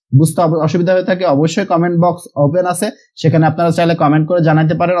ক্ষেত্রে বুঝতে অসুবিধা হয়ে থাকে, অবশ্যই কমেন্ট বক্স ওপেন আছে, সেখানে আপনারা চাইলে কমেন্ট করে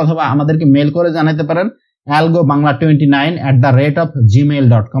জানাতে পারেন অথবা আমাদেরকে মেল করে জানাতে পারেন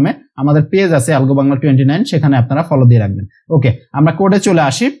algobangla29@gmail.com এ আমাদের পেজ আছে algobangla29, সেখানে আপনারা ফলো দিয়ে রাখবেন। ওকে, আমরা কোডে চলে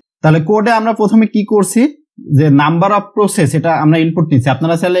আসি। তাহলে কোডে আমরা প্রথমে কি করছি যে নাম্বার অফ প্রসেস এটা আমরা ইনপুট নিচ্ছি।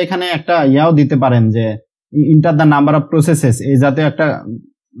 আপনারা চাইলে এখানে একটা ইয়াও দিতে পারেন যে enter the number of processes, এই জাতীয় একটা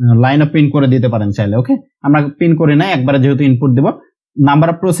লাইন অফ প্রিন্ট করে দিতে পারেন চাইলে। ওকে, আমরা প্রিন্ট করি না, একবারে যেহেতু input Dev number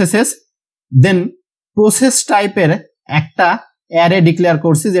of processes. Then process টাইপের একটা অ্যারে ডিক্লেয়ার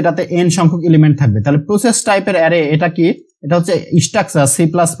করছি যেটাতে n সংখ্যক এলিমেন্ট থাকবে। তাহলে প্রসেস টাইপের অ্যারে এটা কি, এটা হচ্ছে স্ট্রাকচার, সি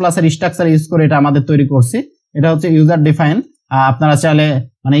প্লাস প্লাস এর স্ট্রাকচার ইউজ করে এটা আমাদের তৈরি করছি। এটা হচ্ছে ইউজার ডিফাইন, আপনারা চাইলে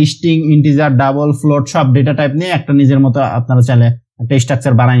মানে স্ট্রিং, ইন্টিজার, ডাবল, ফ্লোট সব ডেটা টাইপ নিয়ে একটা নিজের মতো আপনারা চাইলে একটা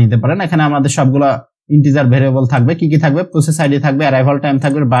স্ট্রাকচার বানিয়ে নিতে পারেন। এখানে আমাদের সবগুলো ইন্টিজার ভেরিয়েবল থাকবে, কি কি থাকবে প্রসেস আইডি থাকবে, অ্যারাইভাল টাইম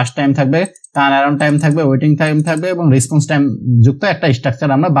থাকবে, বাস টাইম থাকবে, টার্ন অ্যারাউন্ড টাইম থাকবে, ওয়েটিং টাইম থাকবে এবং রেসপন্স টাইম যুক্ত একটা স্ট্রাকচার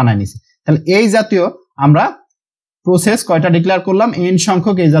আমরা বানাই নিছি। তাহলে এই জাতীয় আমরা প্রসেস কয়টা ডিক্লেয়ার করলাম, n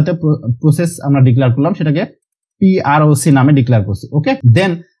সংখ্যক এই জাতীয় প্রসেস আমরা ডিক্লেয়ার করলাম, সেটাকে PROC নামে ডিক্লেয়ার করছি। ওকে,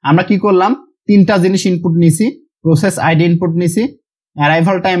 দেন আমরা কি করলাম তিনটা জিনিস ইনপুট নিছি, প্রসেস আইডি ইনপুট নিছি,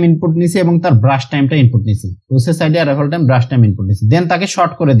 অ্যারাইভাল টাইম ইনপুট নিছি এবং তার ব্রাশ টাইমটা ইনপুট নিছি। Process ID, arrival time, brush time input নিছি। দেন তাকে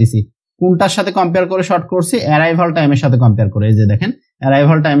শর্ট করে দিছি। কোনটার সাথে কম্পেয়ার করে শর্ট করছি, অ্যারাইভাল টাইমের সাথে কম্পেয়ার করে। এই যে দেখেন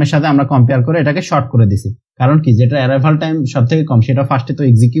অ্যারাইভাল টাইমের সাথে আমরা কম্পেয়ার করে এটাকে শর্ট করে দিছি, কারণ কি যেটা অ্যারাইভাল টাইম সব থেকে কম সেটা ফার্স্টে তো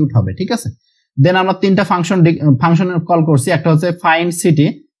এক্সিকিউট হবে। ঠিক আছে, দেন আমরা তিনটা ফাংশনের কল করছি। একটা হচ্ছে ফাইন্ড সিটি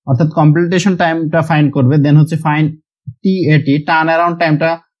অর্থাৎ কমপ্লিটেশন টাইমটা ফাইন্ড করবে, দেন হচ্ছে ফাইন্ড TAT টার্ন অ্যারাউন্ড টাইমটা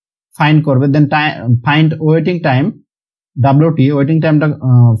ফাইন্ড করবে, then find waiting time WT waiting টাইমটা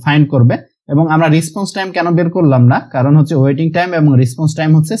ফাইন্ড করবে। এবং আমরা রেসপন্স টাইম কেন বের করলাম না, কারণ হচ্ছে ওয়েটিং টাইম এবং রেসপন্স টাইম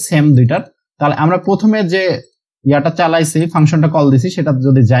হচ্ছে সেম দুইটার। তাহলে আমরা প্রথমে যে ইয়াটা চালাইছি ফাংশনটা কল দিছি সেটা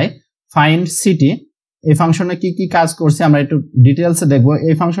যদি যাই ফাইন্ড সিটি, এই ফাংশনে কি কি কাজ করছে আমরা একটু ডিটেইলসে দেখবো।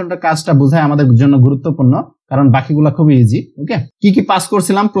 এই ফাংশনটার কাজটা বোঝায় আমাদের জন্য গুরুত্বপূর্ণ, কারণ বাকিগুলো খুবই ইজি। ওকে, কি কি পাস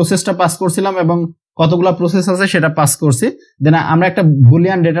করছিলাম, প্রসেসটা পাস করছিলাম এবং কতগুলা প্রসেস আছে সেটা পাস করছি। দেন আমরা একটা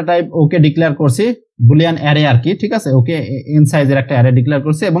বুলিয়ান ডেটা টাইপ ওকে ডিক্লেয়ার করছি, বুলিয়ান অ্যারে আর কি। ঠিক আছে, ওকে n সাইজের একটা অ্যারে ডিক্লেয়ার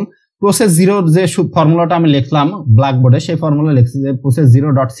করছি এবং প্রসেস জিরো যে ফর্মুলাটা আমি লিখলাম ব্ল্যাকবোর্ডে, সেই ফর্মুলা লিখছি যে process zero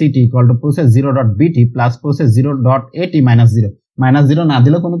dot city equal to process zero dot বিটি প্লাস প্রসেস জিরো ডট এটি মাইনাস জিরো। মাইনাস জিরো না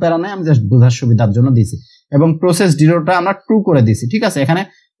দিলেও কোনো প্যারা নাই, আমি জাস্ট বোঝার সুবিধার জন্য দিয়েছি। এবং প্রসেস জিরোটা আমরা ট্রু করে দিয়েছি। ঠিক আছে, এখানে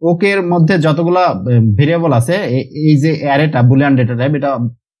ওকে এর মধ্যে যতগুলো ভেরিয়েবল আছে, এই যে অ্যারেটা বুলিয়ান ডেটা টাইপ এটা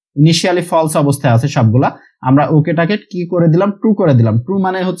ইনিশিয়ালি ফলস অবস্থায় আছে সবগুলা, আমরা ওকেটাকে কি করে দিলাম ট্রু করে দিলাম। ট্রু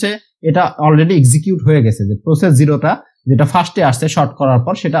মানে হচ্ছে এটা অলরেডি এক্সিকিউট হয়ে গেছে, যে প্রসেস জিরোটা যেটা ফার্স্টে আসছে শর্ট করার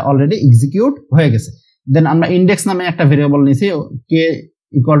পর সেটা অলরেডি এক্সিকিউট হয়ে গেছে। দেন আমরা ইন্ডেক্স নামে একটা ভেরিয়েবল নিয়েছি, কে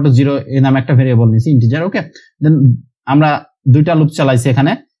ইকুয়াল টু 0 এই নামে একটা ভেরিয়েবল নিয়েছি ইন্টিজার। ওকে, দেন আমরা দুইটা লুপ চালাইছি,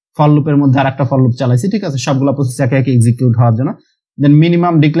 এখানে ফর লুপের মধ্যে আরেকটা ফর লুপ চালাইছি। ঠিক আছে, সবগুলো প্রসেস একে একে এক্সিকিউট হওয়ার জন্য। দেন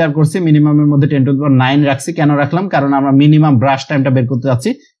মিনিমাম ডিক্লেয়ার করছি, মিনিমামের মধ্যে 10⁹ রাখছি। কেন রাখলাম, কারণ আমরা মিনিমাম ব্রাশ টাইমটা বের করতে যাচ্ছি।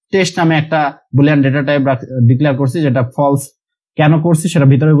 টেস্ট নামে একটা বুলিয়ান ডেটা টাইপ ডিক্লেয়ার করছি, যেটা ফলস কেন করছি সেটা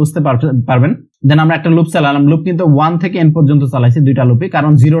ভিতরে বুঝতে পারবেন। দেন আমরা একটা লুপ চালালাম, লুপ কিন্তু 1 থেকে n পর্যন্ত চালাইছি দুইটা লুপই,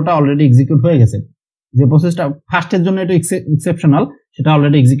 কারণ জিরোটা অলরেডি এক্সিকিউট হয়ে গেছে। যে প্রসেসটা ফার্স্টের জন্য এটা এক্সেপশনাল, সেটা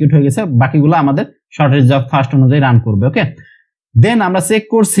অলরেডি এক্সিকিউট হয়ে গেছে, বাকিগুলো আমাদের শর্টেজ অফ ফার্স্ট অনুযায়ী রান করবে। ওকে, দেন আমরা চেক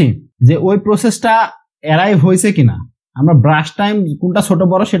করছি যে ওই প্রসেসটা অ্যারাইভ হয়েছে কিনা। আমরা ব্রাশ টাইম কোনটা ছোট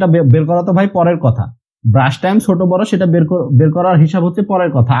বড় সেটা বের করা তো ভাই পরের কথা, ব্রাশ টাইম ছোট বড় সেটা বের করার হিসাব হচ্ছে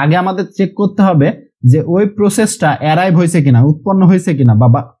পরের কথা। আগে আমাদের চেক করতে হবে যে ওই প্রসেসটা অ্যারাইভ হয়েছে কিনা, উৎপন্ন হয়েছে কিনা, বা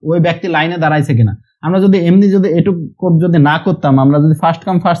ওই ব্যক্তি লাইনে দাঁড়াইছে কিনা। আমরা যদি এমনি যদি এটুক কোড যদি না করতাম, আমরা যদি ফার্স্ট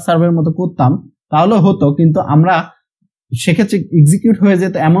কাম ফার্স্ট সার্ভের মতো করতাম তাহলে হতো, কিন্তু আমরা সেক্ষেত্রে এক্সিকিউট হয়ে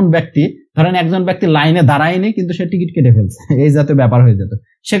যেত এমন ব্যক্তি, ধরেন একজন ব্যক্তি লাইনে দাঁড়ায়নি কিন্তু সে টিকিট কেটে ফেলছে, এই জাতীয় ব্যাপার হয়ে যেত।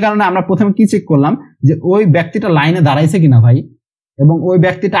 সে কারণে আমরা প্রথমে কি চেক করলাম যে ওই ব্যক্তিটা লাইনে দাঁড়াইছে কিনা ভাই, এবং ওই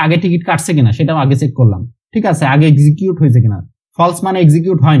ব্যক্তিটা আগে টিকিট কাটছে কিনা সেটাও আগে চেক করলাম। ঠিক আছে, আগে এক্সিকিউট হয়েছে কিনা। ফলস মানে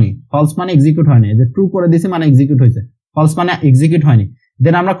এক্সিকিউট হয়নি, ফলস মানে এক্সিকিউট হয়নি, যে ট্রু করে দিয়েছে মানে এক্সিকিউট হয়েছে, ফলস মানে এক্সিকিউট হয়নি।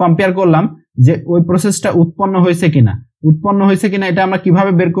 দেন আমরা কম্পেয়ার করলাম যে ওই প্রসেসটা উৎপন্ন হয়েছে কিনা। উৎপন্ন হয়েছে কিনা এটা আমরা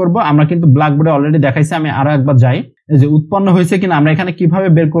কিভাবে বের করব, আমরা কিন্তু ব্ল্যাকবোর্ডে অলরেডি দেখাইছি, আমি আরো একবার যাই। এই যে উৎপন্ন হয়েছে কিনা আমরা এখানে কিভাবে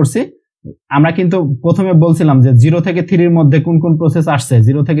বের করছি, আমরা কিন্তু প্রথমে বলছিলাম যে 0 থেকে 3 এর মধ্যে কোন কোন প্রসেস আসছে,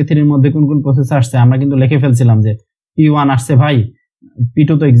 0 থেকে 3 এর মধ্যে কোন কোন প্রসেস আসছে আমরা কিন্তু লিখে ফেলছিলাম যে P1 আসছে ভাই, P2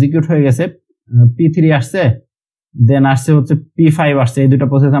 তো এক্সিকিউট হয়ে গেছে, P3 আসছে, দেন আসছে হচ্ছে P5 আসছে। এই দুটো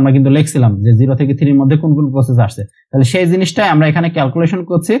প্রসেস আমরা কিন্তু লিখছিলাম যে 0 থেকে 3 এর মধ্যে কোন কোন প্রসেস আসছে। তাহলে সেই জিনিসটাই আমরা এখানে ক্যালকুলেশন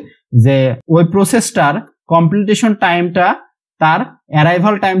করছি যে ওই প্রসেসটার কমপ্লিটেশন টাইমটা তার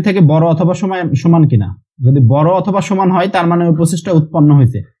অ্যারাইভাল টাইম থেকে বড় অথবা সমান কিনা। যদি বড় অথবা সমান হয় তার মানে ওই প্রসেসটা উৎপন্ন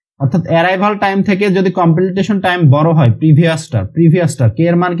হয়েছে। অর্থাৎ অ্যারাইভাল টাইম থেকে যদি কমপ্লিটেশন টাইম বড় হয় প্রিভিয়াসটার কে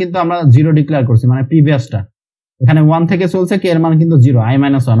এর মান কিন্তু আমরা 0 ডিক্লেয়ার করছি, মানে প্রিভিয়াসটা এখানে 1 থেকে চলছে, কে এর মান কিন্তু 0,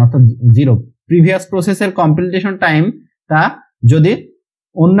 i-1 অর্থাৎ 0। প্রিভিয়াস প্রসেসের কমপ্লিটেশন টাইম তা যদি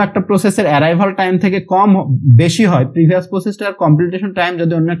অন্য একটা প্রসেসের অ্যারাইভাল টাইম থেকে বেশি হয়, প্রিভিয়াস প্রসেসটার কমপ্লিটেশন টাইম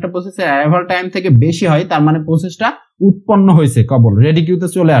যদি অন্য একটা প্রসেসের অ্যারাইভাল টাইম থেকে বেশি হয় তার মানে প্রসেসটা উৎপন্ন হয়েছে, কেবল রেডি কিউতে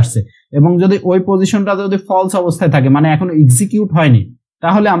চলে আসছে। এবং যদি ওই পজিশনটা যদি ফলস অবস্থায় থাকে, মানে এখনো এক্সিকিউট হয়নি,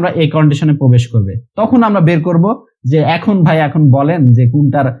 তাহলে আমরা এই কন্ডিশনে প্রবেশ করবে। তখন আমরা বের করব যে এখন বলেন যে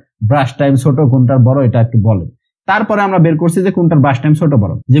কোনটার ব্রাশ টাইম ছোট কোনটার বড়, এটা একটু বলেন। তারপরে আমরা বের করছি যে কোনটার ব্রাশ টাইম ছোট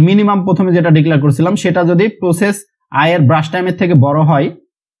বড়। যে মিনিমাম প্রথমে যেটা ডিক্লেয়ার করছিলাম সেটা যদি প্রসেস আই এর ব্রাশ টাইমের থেকে বড় হয়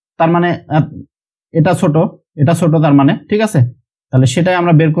তার মানে এটা ছোট তার মানে, ঠিক আছে। তাহলে সেটাই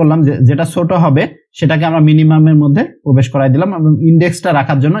আমরা বের করলাম যে যেটা ছোট হবে সেটাকে আমরা মিনিমামের মধ্যে প্রবেশ করাই দিলাম এবং ইন্ডেক্সটা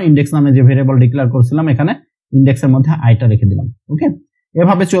রাখার জন্য ইন্ডেক্স নামে যে ভেরিয়েবল ডিক্লেয়ার করছিলাম এখানে ইন্ডেক্সের মধ্যে আইটা রেখে দিলাম। ওকে,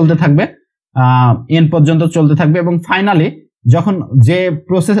 এভাবে চলতে থাকবে, এন পর্যন্ত চলতে থাকবে এবং ফাইনালি যখন যে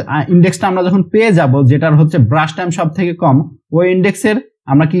প্রসেস ইন্ডেক্সটা আমরা যখন পেয়ে যাব যেটার হচ্ছে ব্রাশ টাইম সব থেকে কম, ওই ইন্ডেক্সের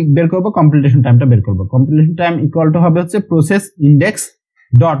আমরা কি বের করব, কমপ্লিটেশন টাইমটা বের করব। কমপ্লিটেশন টাইম ইকুয়াল টু হবে হচ্ছে process index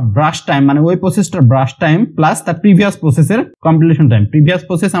dot brush time, মানে ওই প্রসেসটার ব্রাশ টাইম প্লাস তার প্রিভিয়াস প্রসেসের কমপ্লিটেশন টাইম। প্রিভিয়াস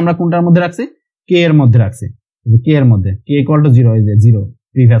প্রসেস আমরা কোনটার মধ্যে রাখছি, কে এর মধ্যে রাখছি, কে এর মধ্যে, কে ইকুয়াল টু 0, এই যে 0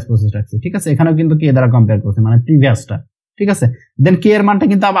 প্রিভিয়াস প্রসেস রাখছি, ঠিক আছে। এখানেও কিন্তু কে দ্বারা কম্পেয়ার করছি, মানে প্রিভিয়াসটা, ঠিক আছে। দেন কে এর মানটা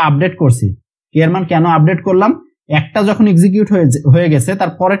কিন্তু আবার আপডেট করছি। কে এর মান কেন আপডেট করলাম, একটা যখন এক্সিকিউট হয়ে গেছে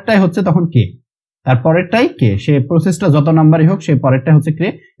তার পরেরটাই হচ্ছে তখন কে, তার পরেরটাই কে, সে প্রসেসটা যত নাম্বারই হোক সেই পরেরটাই হচ্ছে কে।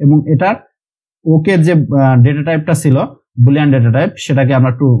 এবং এটার ওকে যে ডেটা টাইপটা ছিল বুলিয়ান ডেটা টাইপ, সেটাকে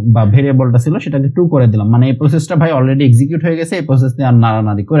আমরা 2 বা ভেরিয়েবলটা ছিল সেটাকে 2 করে দিলাম, মানে এই প্রসেসটা ভাই অলরেডি এক্সিকিউট হয়ে গেছে, এই প্রসেস নিয়ে আর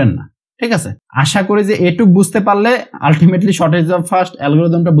নাড়ানাড়ি করেন না, ঠিক আছে। আশা করি যে এটুক বুঝতে পারলে আলটিমেটলি শর্টেজ অফ ফার্স্ট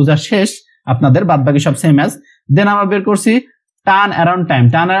অ্যালগরিদমটা বোঝা শেষ আপনাদের, বাদ বাকি সব সেম অ্যাজ। দেন আমরা বের করছি টার্ন অ্যারাউন্ড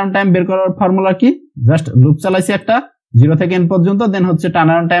টাইম বের করার ফর্মুলা কি, জাস্ট লুপ চালাইছি একটা 0 থেকে n পর্যন্ত, দেন হচ্ছে টার্ন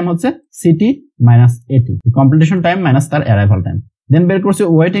অ্যারাউন্ড টাইম হচ্ছে সিটি মাইনাস এটি, কমপ্লিটেশন টাইম মাইনাস তার অ্যারাইভাল টাইম। দেন বের করছি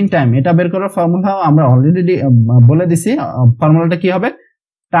ওয়েটিং টাইম, এটা বের করার ফর্মুলা আমরা অলরেডি বলে দিছি, ফর্মুলাটা কি হবে,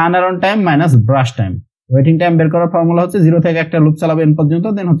 turn around time minus brush time. Waiting time বের করার ফর্মুলা হচ্ছে 0 থেকে একটা লুপ চালাবে n পর্যন্ত,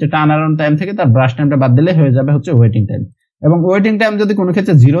 দেন হচ্ছে টার্ন অ্যারাউন্ড টাইম থেকে তার ব্রাশ টাইমটা বাদ দিলে হয়ে যাবে হচ্ছে ওয়েটিং টাইম। এবং ওয়েটিং টাইম যদি কোনো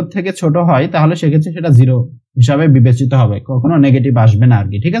ক্ষেত্রে 0 থেকে ছোট হয় তাহলে সেক্ষেত্রে সেটা 0 হিসাবে বিবেচিত হবে, কখনো নেগেটিভ আসবে না আর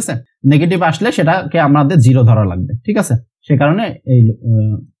কি, ঠিক আছে। নেগেটিভ আসলে সেটাকে আমাদের 0 ধরা লাগবে, ঠিক আছে। সে কারণে এই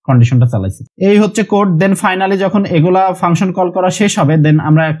কন্ডিশনটা চালাইছি, এই হচ্ছে কোড। দেন ফাইনালি যখন এগুলা ফাংশন কল করা শেষ হবে, দেন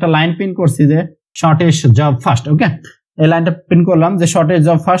আমরা একটা লাইন পিন করছি যে শর্টেজ জব ফার্স্ট। ওকে, এই লাইনটা পিন করলাম যে shortage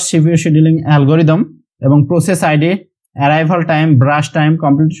job first CPU scheduling algorithm এবং process ID, arrival time, brush time,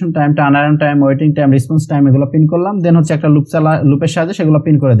 completion time, turn around time, waiting time, response time, এগুলো পিন করলাম। দেন হচ্ছে একটা লুপের সাহায্যে সেগুলো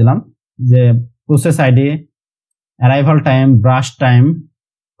পিন করে দিলাম যে process ID, arrival time, brush time,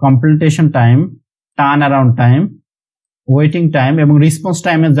 completion time, turn around time, waiting time এবং রেসপন্স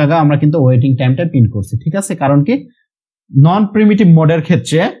টাইমের জায়গা আমরা কিন্তু ওয়েটিং টাইমটা পিন করছি, ঠিক আছে। কারণ কি নন প্রিমিটিভ মোডের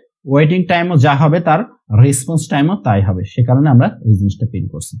ক্ষেত্রে ওয়েটিং টাইমও যা হবে তার রেসপন্স টাইমও তাই হবে, সে কারণে আমরা এই জিনিসটা পিন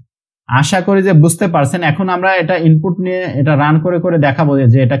করছি। আশা করি যে বুঝতে পারছেন। এখন আমরা এটা ইনপুট নিয়ে এটা রান করে করে দেখাবো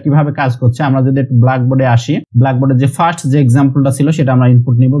যে এটা কিভাবে কাজ করছে। আমরা যদি একটু ব্ল্যাকবোর্ডে আসি, ব্ল্যাকবোর্ডে যে ফার্স্ট যে এক্সাম্পলটা ছিল সেটা আমরা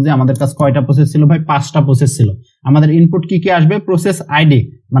ইনপুট নিব যে আমাদের কাছে কয়টা প্রসেস ছিল ভাই, 5টা প্রসেস ছিল। আমাদের ইনপুট কি কি আসবে, প্রসেস আইডি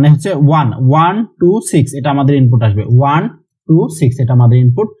মানে হচ্ছে 1 2 6 এটা আমাদের ইনপুট আসবে, 1 2 6 এটা আমাদের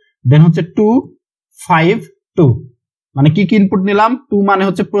ইনপুট। দেন হচ্ছে 2 5 2 মানে কি কি ইনপুট নিলাম, 2 মানে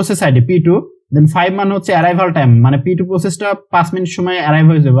হচ্ছে প্রসেস আইডি P2, দেন 5 মানে হচ্ছে অ্যারাইভাল টাইম, মানে P2 প্রসেসটা 5 মিনিট সময় অ্যারাইভ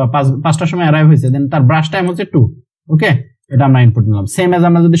হয়েছে বা 5টার সময় অ্যারাইভ হয়েছে, দেন তার ব্রাশ টাইম হচ্ছে 2। ওকে, এটা আমরা ইনপুট নিলাম। সেম এজ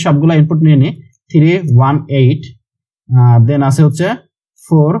আমরা যদি সবগুলো ইনপুট নিয়ে নিই 3 1 8, দেন আছে হচ্ছে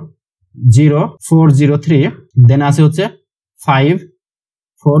 4 0 4 0 3, দেন আছে হচ্ছে 5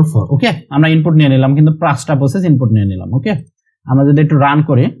 4 4। ওকে, আমরা ইনপুট নিয়ে নিলাম, কিন্তু 5টা প্রসেস ইনপুট নিয়ে নিলাম। ওকে, আমরা যদি একটু রান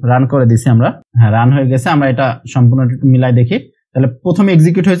করে দিছি আমরা, হ্যাঁ রান হয়ে গেছে। আমরা এটা সম্পূর্ণ একটু মিলাই দেখি। তাহলে প্রথমে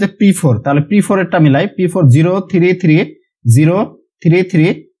এক্সিকিউট হয়েছে P4, তাহলে P4 এরটা মিলাই, P4 0 3 3 0 3 3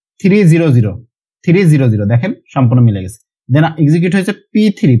 3 0 0 3 0 0, দেখেন সম্পূর্ণ মিলে গেছে। দেন এক্সিকিউট হয়েছে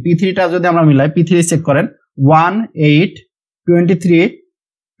P3টা যদি আমরা মিলাই, P3 চেক করেন 1 8 23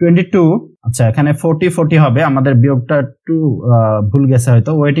 22 আচ্ছা এখানে 40 হবে, আমাদের বিয়োগটা একটু ভুল গেছে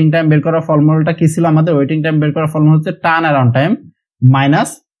হয়তো। ওয়েটিং টাইম বের করার ফর্মুলাটা কি ছিল আমাদের? ওয়েটিং টাইম বের করার ফর্মুলা হচ্ছে turn around time minus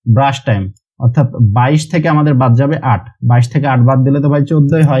brush time, অর্থাৎ 22 থেকে আমাদের বাদ যাবে 8, 22 থেকে 8 বাদ দিলে তো ভাই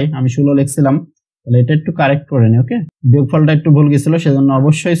 14ই হয়, আমি 16 লিখছিলাম, তাহলে এটা একটু কারেক্ট করে নি। ওকে, বিয়োগফলটা একটু ভুল গেছিল সেজন্য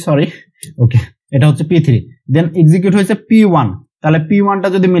অবশ্যই সরি। ওকে, এটা হচ্ছে P3, দেন এক্সিকিউট হয়েছে P1, তাহলে P1টা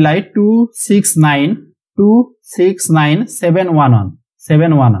যদি মিলাই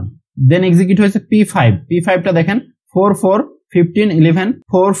 269,711, দেন এক্সিকিউট হয়েছে P5, P5টা দেখেন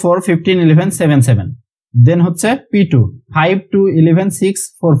 4,4,15,11, 77, দেন হচ্ছে P2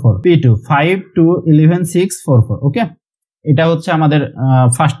 5,2,11,6,44, P2 5,2,11,6,44। ওকে, এটা হচ্ছে আমাদের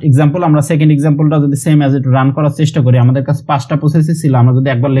ফার্স্ট এক্সাম্পল। আমরা সেকেন্ড এক্সাম্পলটা যদি সেম অ্যাজ ইট রান করার চেষ্টা করি, আমাদের কাছে 5টা প্রসেসই ছিল, আমরা যদি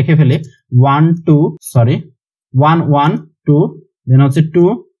একবার লিখে ফেলি 1 1 2, দেন হচ্ছে 2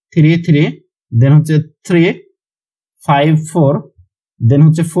 3 3, দেন হচ্ছে 3 5 4, দেন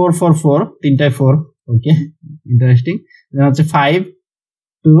হচ্ছে 4 4 4, তিনটায় 4। ওকে, ইন্টারেস্টিং। দেন হচ্ছে 5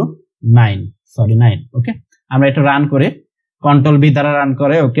 2 9, সরি 9। ওকে, আমরা এটা রান করে কন্ট্রোল বি দ্বারা রান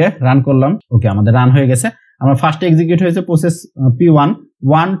করে, ওকে রান করলাম। ওকে, আমাদের রান হয়ে গেছে। আমরা ফার্স্টে এক্সিকিউট হয়েছে প্রসেস P1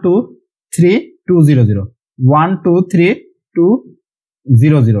 1 2 3 2 0 0, 1 2 3 2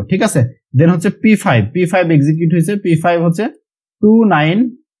 0 0, ঠিক আছে। দেন হচ্ছে P5 এক্সিকিউট হয়েছে, P5 হচ্ছে 2 9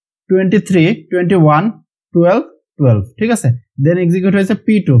 23 21 12 12, ঠিক আছে। দেন এক্সিকিউট হয়েছে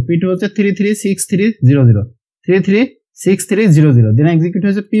P2 হচ্ছে 3 3 6 3 0 0, 3 3 6 3 0 0, দেন এক্সিকিউট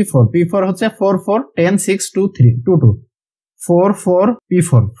হয়েছে P4 হচ্ছে 4 4 10 6 2 3 2 2, 4 4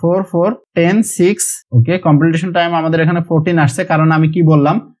 P4 4 4 10 6। ওকে, কমপ্লিটেশন টাইম আমাদের এখানে 14 আসছে, কারণ আমি কি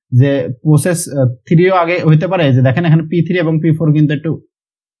বললাম যে প্রসেস 3ও আগে হইতে পারে। যে দেখেন এখানে P3 এবং P4 কিন্তু একটু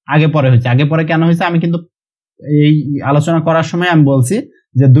আগে পরে হয়েছে। আগে পরে কেন হয়েছে আমি কিন্তু এই আলোচনা করার সময় আমি বলছি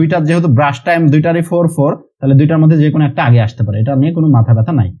যে দুইটার যেহেতু ব্রাশ টাইম দুইটারই 4 4, তাহলে দুইটার মধ্যে যে কোনো একটা আগে আসতে পারে, এটা নিয়ে কোনো মাথা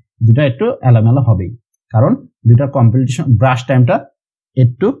ব্যথা নাই, দুইটা একটু এলোমেলো হবেই, কারণ দুইটার কমপ্লিটেশন ব্রাশ টাইমটা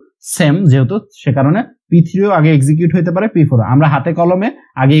একটু সেম যেহেতু, সে কারণে P3ও আগে এক্সিকিউট হইতে পারে P4। আমরা হাতে কলমে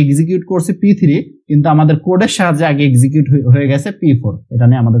আগে এক্সিকিউট করছি P3, কিন্তু আমাদের কোডের সাহায্যে আগে এক্সিকিউট হয়ে গেছে P4, এটা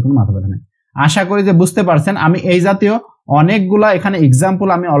নিয়ে আমাদের কোনো মাথা ব্যথা নেই। আশা করি যে বুঝতে পারছেন। আমি এই জাতীয় অনেকগুলা এখানে এক্সাম্পল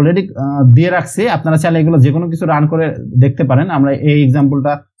আমি অলরেডি দিয়ে রাখছি, আপনারা চাইলে এগুলো যে কোনো কিছু রান করে দেখতে পারেন। আমরা এই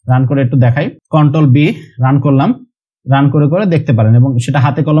এক্সাম্পলটা রান করে একটু দেখাই। কন্ট্রোল বি রান করলাম, রান করে করে দেখতে পারেন এবং সেটা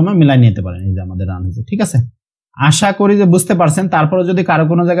হাতে কলমে মিলাই নিতে পারেন। এই যে আমাদের রান হয়েছে, ঠিক আছে। আশা করি যে বুঝতে পারছেন। তারপরে যদি কারো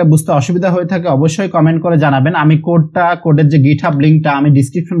কোনো জায়গায় বুঝতে অসুবিধা হয়ে থাকে অবশ্যই কমেন্ট করে জানাবেন। আমি কোডের যে গিটহাব লিংকটা আমি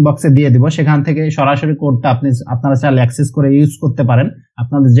ডিসক্রিপশন বক্সে দিয়ে দিব, সেখান থেকে সরাসরি কোডটা আপনারা চাইলে অ্যাক্সেস করে ইউজ করতে পারেন,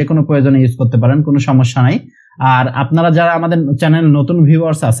 আপনাদের যে কোনো প্রয়োজনে ইউজ করতে পারেন, কোনো সমস্যা নাই। আর আপনারা যারা আমাদের চ্যানেল নতুন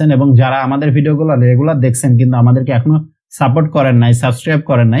ভিউয়ার্স আছেন এবং যারা আমাদের ভিডিওগুলো রেগুলার দেখছেন কিন্তু আমাদেরকে এখনো সাপোর্ট করেন নাই, সাবস্ক্রাইব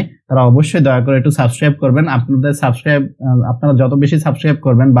করেন নাই, তারা অবশ্যই দয়া করে একটু সাবস্ক্রাইব করবেন। আপনারা যত বেশি সাবস্ক্রাইব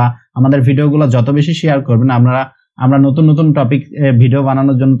করবেন বা আমাদের ভিডিওগুলো যত বেশি শেয়ার করবেন, আমরা নতুন নতুন টপিক ভিডিও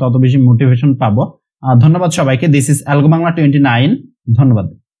বানানোর জন্য তত বেশি মোটিভেশন পাবো। ধন্যবাদ সবাইকে। This is algo Bangla 29। ধন্যবাদ।